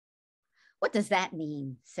 "What does that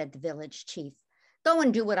mean?" said the village chief. "Go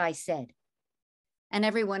and do what I said." And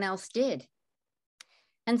everyone else did.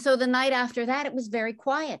 And so the night after that, it was very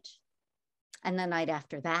quiet. And the night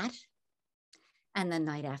after that, and the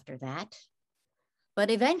night after that.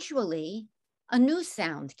 But eventually, a new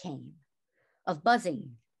sound came of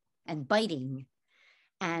buzzing and biting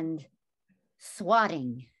and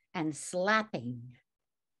swatting and slapping,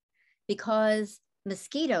 because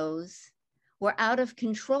mosquitoes were out of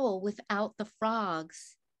control without the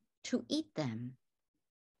frogs to eat them.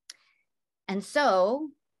 And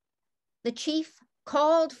so the chief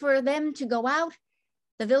called for them to go out,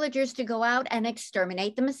 the villagers to go out and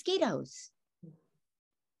exterminate the mosquitoes.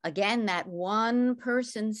 Again, that one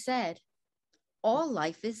person said, "All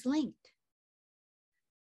life is linked."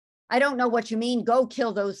 "I don't know what you mean. Go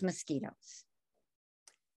kill those mosquitoes."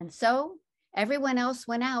 And so everyone else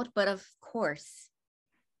went out, but of course,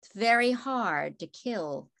 it's very hard to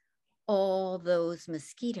kill all those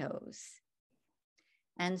mosquitoes.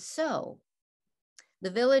 And so the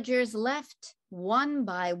villagers left one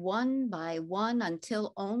by one by one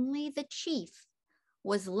until only the chief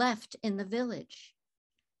was left in the village.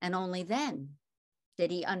 And only then did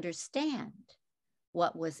he understand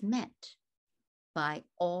what was meant by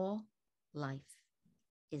all life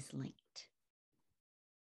is linked.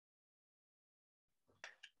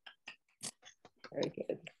 Very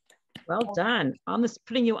good. Well done.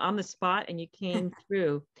 Putting you on the spot, and you came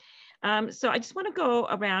through. So I just want to go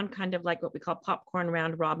around kind of like what we call popcorn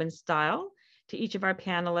round robin style to each of our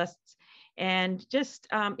panelists. And just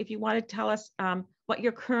if you want to tell us what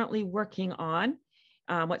you're currently working on,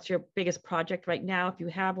 what's your biggest project right now, if you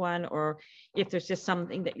have one, or if there's just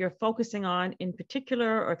something that you're focusing on in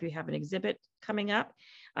particular, or if you have an exhibit coming up.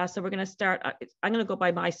 So we're going to start, I'm going to go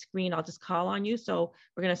by my screen. I'll just call on you. So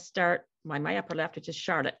we're going to start my upper left, which is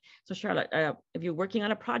Charlotte. So Charlotte, if you're working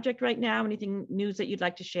on a project right now, anything news that you'd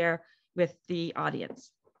like to share with the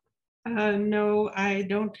audience? No, I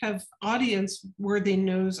don't have audience-worthy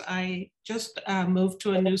news. I just moved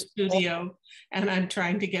to a new studio, and I'm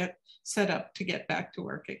trying to get set up to get back to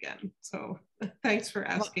work again. So thanks for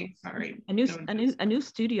asking. Sorry. A new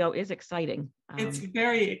studio is exciting. It's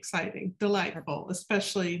very exciting, delightful,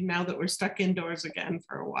 especially now that we're stuck indoors again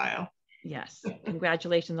for a while. Yes,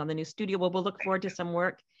 congratulations on the new studio. Well, we'll look forward to some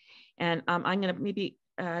work. And I'm going to maybe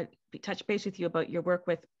touch base with you about your work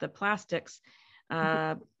with the plastics,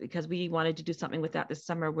 because we wanted to do something with that this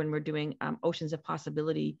summer when we're doing Oceans of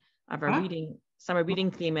Possibility of our summer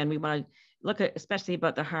reading theme. And we want to look at especially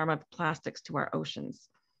about the harm of plastics to our oceans.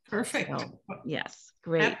 Perfect. So, yes,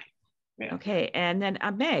 great. Yeah. Okay, and then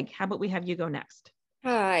Meg, how about we have you go next?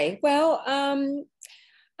 Hi. Well,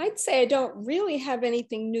 I'd say I don't really have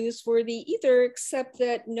anything newsworthy either, except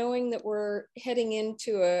that knowing that we're heading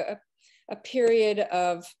into a period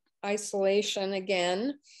of isolation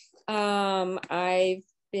again, I've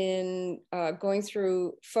been going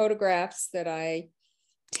through photographs that I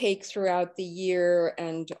take throughout the year,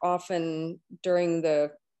 and often during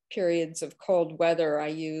the periods of cold weather, I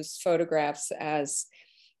use photographs as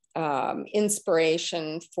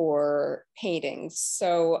inspiration for paintings.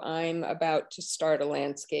 So I'm about to start a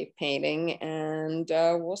landscape painting, and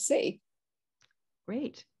we'll see.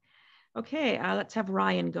 Great. Okay, let's have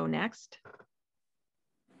Ryan go next.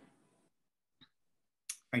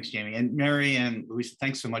 Thanks, Jamie. And Mary and Louisa,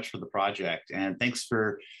 thanks so much for the project. And thanks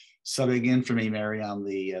for subbing in for me, Mary, on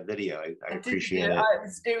the video. I appreciate it.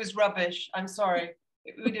 It was rubbish. I'm sorry.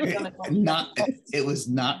 It was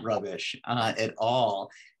not rubbish at all.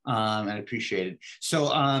 And I appreciate it.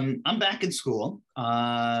 So I'm back in school.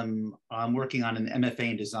 I'm working on an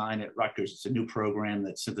MFA in design at Rutgers. It's a new program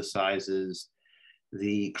that synthesizes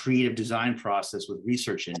the creative design process with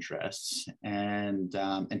research interests and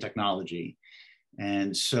technology.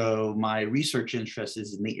 And so my research interest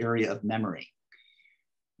is in the area of memory.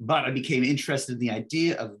 But I became interested in the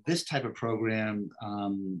idea of this type of program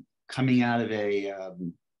coming out of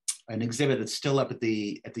an exhibit that's still up at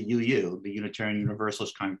the UU, the Unitarian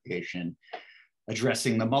Universalist Congregation,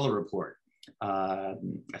 addressing the Mueller report. I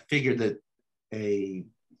figured that a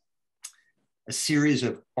a series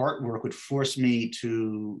of artwork would force me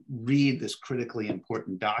to read this critically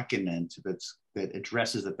important document that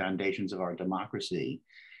addresses the foundations of our democracy.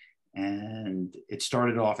 And it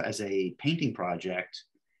started off as a painting project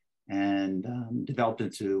and developed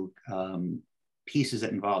into pieces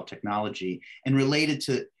that involve technology and related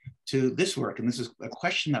to this work. And this is a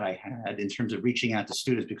question that I had in terms of reaching out to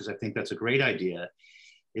students, because I think that's a great idea,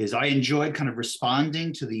 is I enjoyed kind of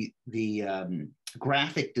responding to the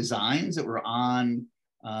graphic designs that were on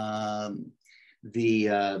the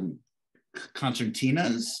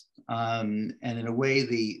concertinas. And in a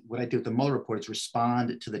way, what I do with the Mueller report is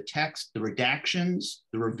respond to the text, the redactions,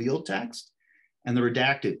 the revealed text, and the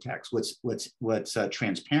redacted text, what's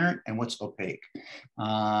transparent and what's opaque.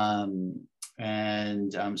 So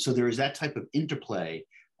there is that type of interplay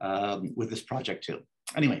with this project too.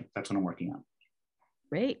 Anyway, that's what I'm working on.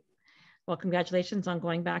 Great. Well, congratulations on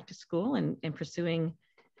going back to school and pursuing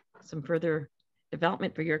some further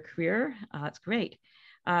development for your career. That's great.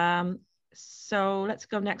 So let's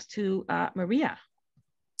go next to Maria.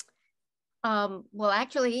 Well,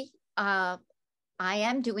 actually, I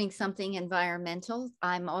am doing something environmental.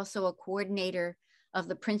 I'm also a coordinator of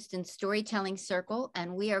the Princeton Storytelling Circle,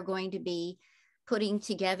 and we are going to be putting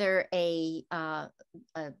together a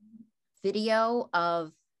video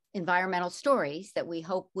of environmental stories that we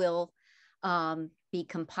hope will be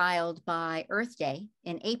compiled by Earth Day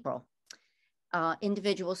in April.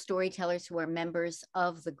 Individual storytellers who are members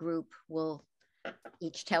of the group will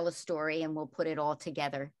each tell a story, and we'll put it all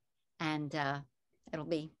together. And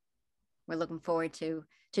we're looking forward to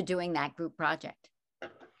doing that group project.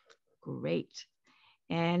 Great.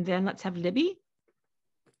 And then let's have Libby.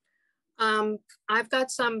 I've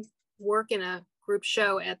got some work in a group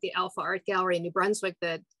show at the Alpha Art Gallery in New Brunswick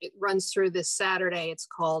that it runs through this Saturday. It's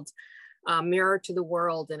called Mirror to the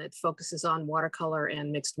World, and it focuses on watercolor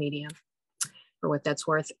and mixed media, for what that's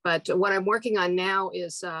worth. But what I'm working on now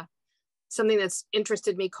is something that's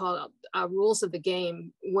interested me called Rules of the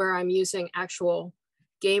Game, where I'm using actual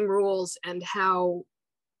game rules and how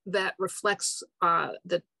that reflects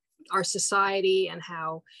our society and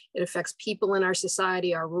how it affects people in our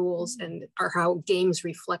society, our rules, and how games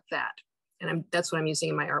reflect that. And that's what I'm using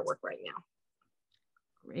in my artwork right now.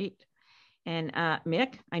 Great. And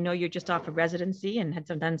Mick, I know you're just off of residency and had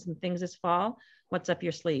done some things this fall. What's up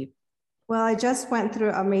your sleeve? Well, I just went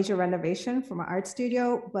through a major renovation for my art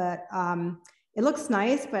studio, but it looks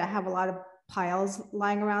nice, but I have a lot of piles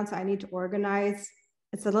lying around, so I need to organize.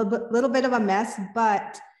 It's a little bit of a mess,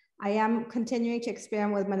 but I am continuing to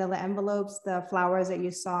experiment with manila envelopes. The flowers that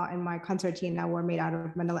you saw in my concertina were made out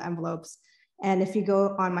of manila envelopes. And if you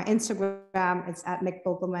go on my Instagram, it's at Mick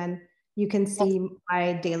Bokelman. You can see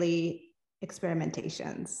my daily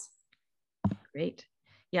experimentations. Great.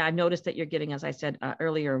 Yeah, I've noticed that you're getting, as I said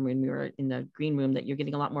earlier when we were in the green room, that you're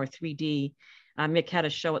getting a lot more 3D. Mick had a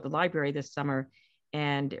show at the library this summer,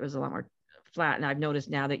 and it was a lot more flat. And I've noticed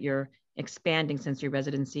now that you're expanding since your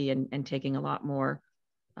residency and taking a lot more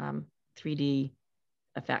 3D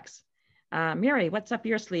effects. Mary, what's up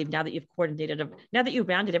your sleeve now that you've coordinated, now that you've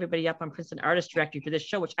rounded everybody up on Princeton Artist Directory for this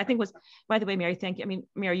show, which I think was, by the way, Mary, thank you. I mean,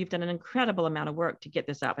 Mary, you've done an incredible amount of work to get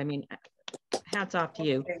this up. I mean, hats off to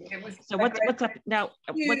you. So what's up now?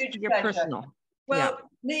 What's your pleasure. Personal? Well,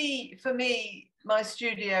 for me, my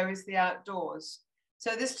studio is the outdoors.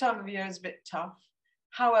 So this time of year is a bit tough.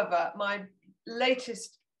 However, my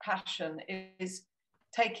latest passion is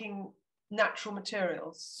taking natural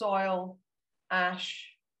materials, soil, ash,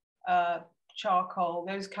 charcoal,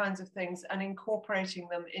 those kinds of things, and incorporating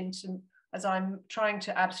them into, as I'm trying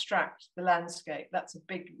to abstract the landscape. That's a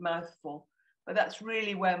big mouthful, but that's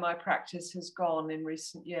really where my practice has gone in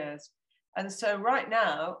recent years. And so right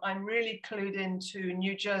now I'm really clued into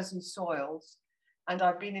New Jersey soils, and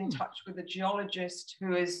I've been in touch with a geologist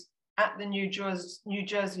who is at the New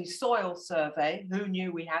Jersey Soil Survey, who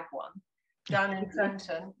knew we had one, down in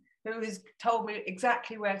Trenton, who has told me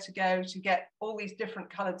exactly where to go to get all these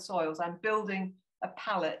different colored soils. I'm building a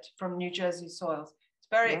palette from New Jersey soils. It's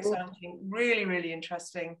very exciting, really, really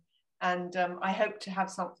interesting. And I hope to have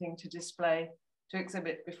something to display, to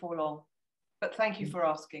exhibit before long. But thank you for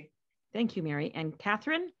asking. Thank you, Mary. And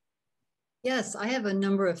Catherine? Yes, I have a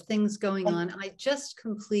number of things going on. I just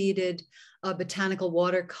completed a botanical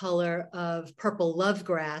watercolor of purple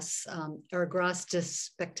lovegrass, Ergrostis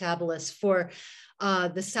spectabilis, for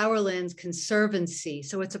the Sourlands Conservancy.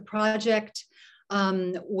 So it's a project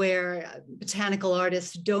where botanical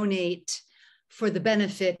artists donate for the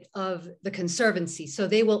benefit of the Conservancy. So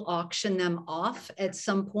they will auction them off at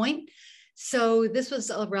some point. So this was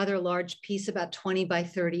a rather large piece, about 20 by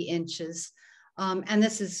 30 inches. And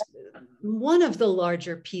this is one of the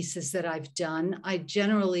larger pieces that I've done. I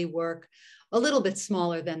generally work a little bit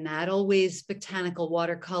smaller than that, always botanical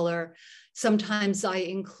watercolor. Sometimes I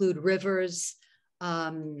include rivers.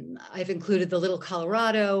 I've included the Little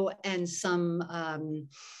Colorado and some,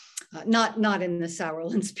 not in the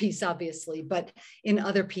Sourlands piece, obviously, but in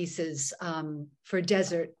other pieces for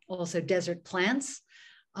desert, also desert plants.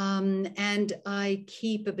 And I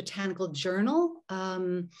keep a botanical journal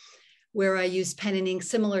where I use pen and ink,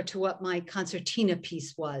 similar to what my concertina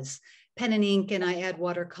piece was. Pen and ink, and I add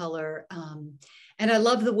watercolor. And I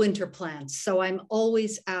love the winter plants, so I'm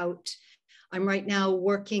always out. I'm right now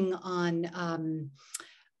working on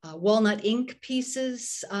walnut ink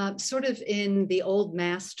pieces, sort of in the old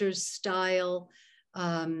master's style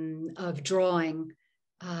of drawing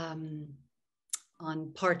on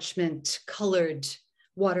parchment colored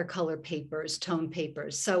watercolor papers, tone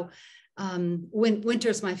papers. So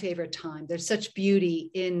winter's my favorite time. There's such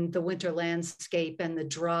beauty in the winter landscape and the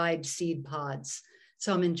dried seed pods.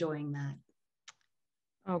 So I'm enjoying that.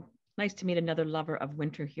 Oh, nice to meet another lover of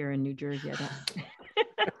winter here in New Jersey.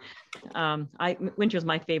 Winter is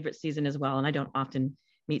my favorite season as well, and I don't often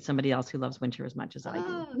meet somebody else who loves winter as much as I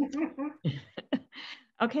do.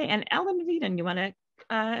 Okay, and Ellen Veeden, you want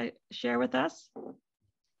to share with us?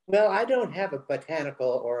 Well, I don't have a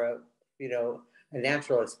botanical or a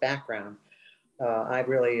naturalist background. I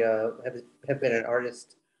really have been an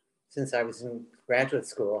artist since I was in graduate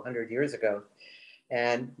school 100 years ago,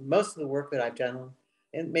 and most of the work that I've done,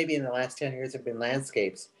 and maybe in the last 10 years, have been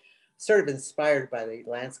landscapes, sort of inspired by the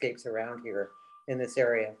landscapes around here in this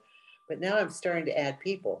area. But now I'm starting to add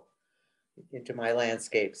people into my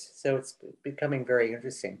landscapes. So it's becoming very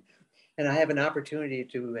interesting. And I have an opportunity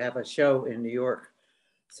to have a show in New York.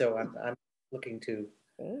 So I'm looking to,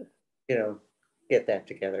 get that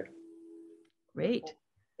together. Great.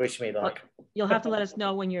 Wish me luck. Well, you'll have to let us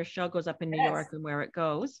know when your show goes up in New York and where it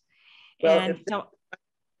goes. Well, and so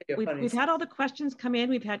we've had all the questions come in.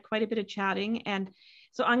 We've had quite a bit of chatting. And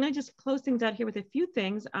so I'm going to just close things out here with a few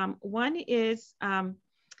things. One is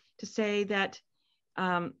to say that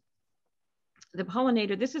the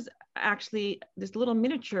pollinator, this is actually this little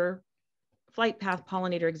miniature flight path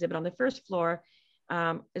pollinator exhibit on the first floor.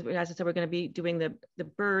 As I said, we're going to be doing the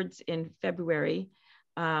birds in February.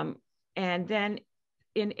 And then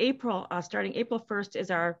in April, starting April 1st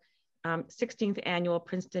is our 16th annual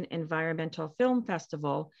Princeton Environmental Film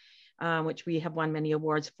Festival, which we have won many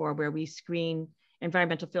awards for, where we screen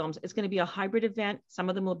environmental films. It's going to be a hybrid event. Some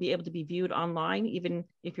of them will be able to be viewed online, even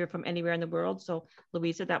if you're from anywhere in the world. So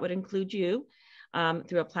Louisa, that would include you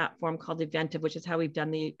through a platform called Eventive, which is how we've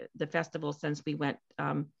done the festival since we went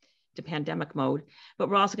to pandemic mode. But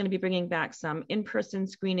we're also going to be bringing back some in-person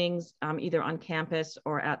screenings, either on campus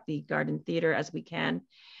or at the Garden Theater as we can.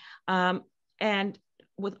 And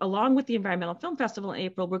along with the Environmental Film Festival in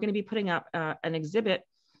April, we're going to be putting up an exhibit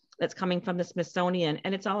that's coming from the Smithsonian,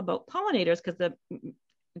 and it's all about pollinators, because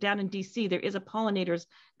down in DC, there is a pollinators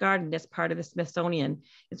garden that's part of the Smithsonian.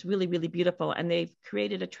 It's really, really beautiful. And they've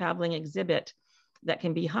created a traveling exhibit that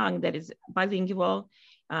can be hung that is bilingual.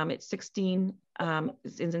 It's 16,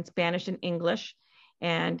 it's in Spanish and English,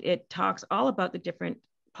 and it talks all about the different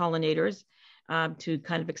pollinators to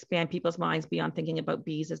kind of expand people's minds beyond thinking about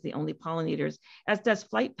bees as the only pollinators, as does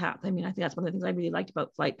Flight Path. I mean, I think that's one of the things I really liked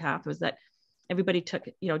about Flight Path, was that everybody took,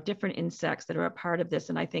 different insects that are a part of this.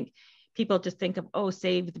 And I think people just think of, oh,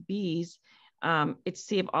 save the bees. It's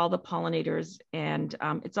save all the pollinators. And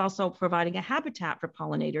it's also providing a habitat for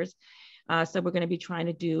pollinators. So we're going to be trying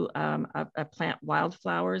to do a plant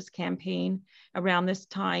wildflowers campaign around this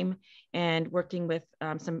time, and working with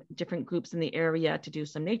some different groups in the area to do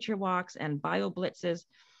some nature walks and bio blitzes.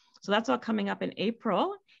 So that's all coming up in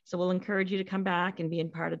April. So we'll encourage you to come back and be a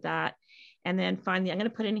part of that. And then finally, I'm going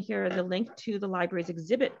to put in here the link to the library's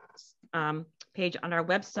exhibit page on our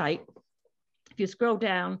website. If you scroll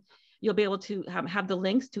down, you'll be able to have the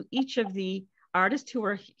links to each of the artists who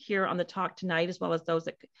are here on the talk tonight, as well as those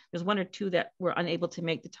that, there's one or two that were unable to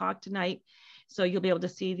make the talk tonight. So you'll be able to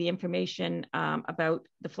see the information about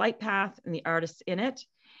the flight path and the artists in it.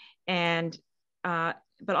 And,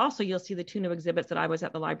 but also you'll see the two new exhibits that I was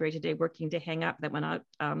at the library today working to hang up that went out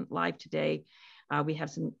live today. We have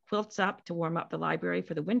some quilts up to warm up the library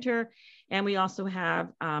for the winter. And we also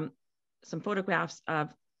have some photographs of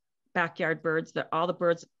backyard birds, that all the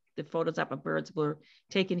birds, the photos up of birds were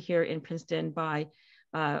taken here in Princeton by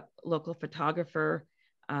a local photographer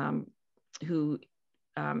so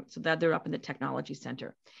that they're up in the technology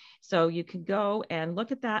center. So you can go and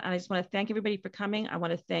look at that. And I just want to thank everybody for coming. I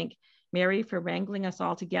want to thank Mary for wrangling us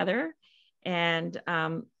all together. And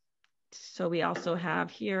So we also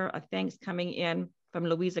have here a thanks coming in from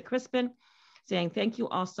Louisa Crispin saying, thank you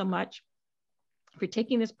all so much for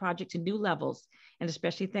taking this project to new levels, and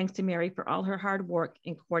especially thanks to Mary for all her hard work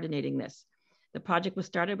in coordinating this. The project was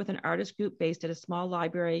started with an artist group based at a small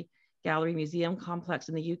library, gallery, museum complex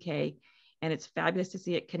in the UK, and it's fabulous to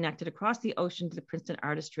see it connected across the ocean to the Princeton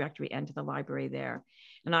Artist Directory and to the library there.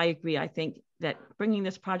 And I agree, I think that bringing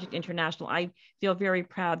this project international, I feel very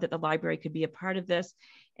proud that the library could be a part of this.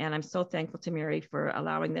 And I'm so thankful to Mary for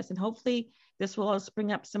allowing this. And hopefully this will also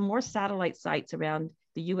bring up some more satellite sites around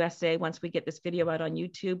the USA once we get this video out on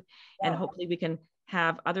YouTube. And hopefully we can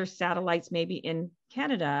have other satellites maybe in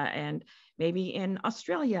Canada and maybe in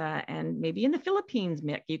Australia and maybe in the Philippines,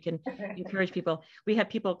 Mick. You can encourage people. We have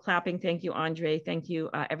people clapping. Thank you, Andre. Thank you,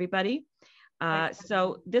 everybody.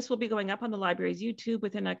 So this will be going up on the library's YouTube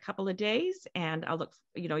within a couple of days, and I'll look,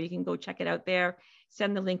 you know, you can go check it out there,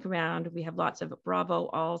 send the link around. We have lots of bravo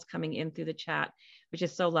alls coming in through the chat, which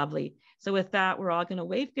is so lovely. So with that, we're all going to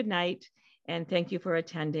wave goodnight, and thank you for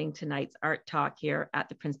attending tonight's art talk here at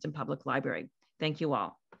the Princeton Public Library. Thank you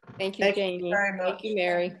all. Thank you, Janie. Very much. Thank you,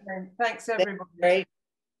 Mary. Thanks, everybody.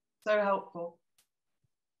 So helpful.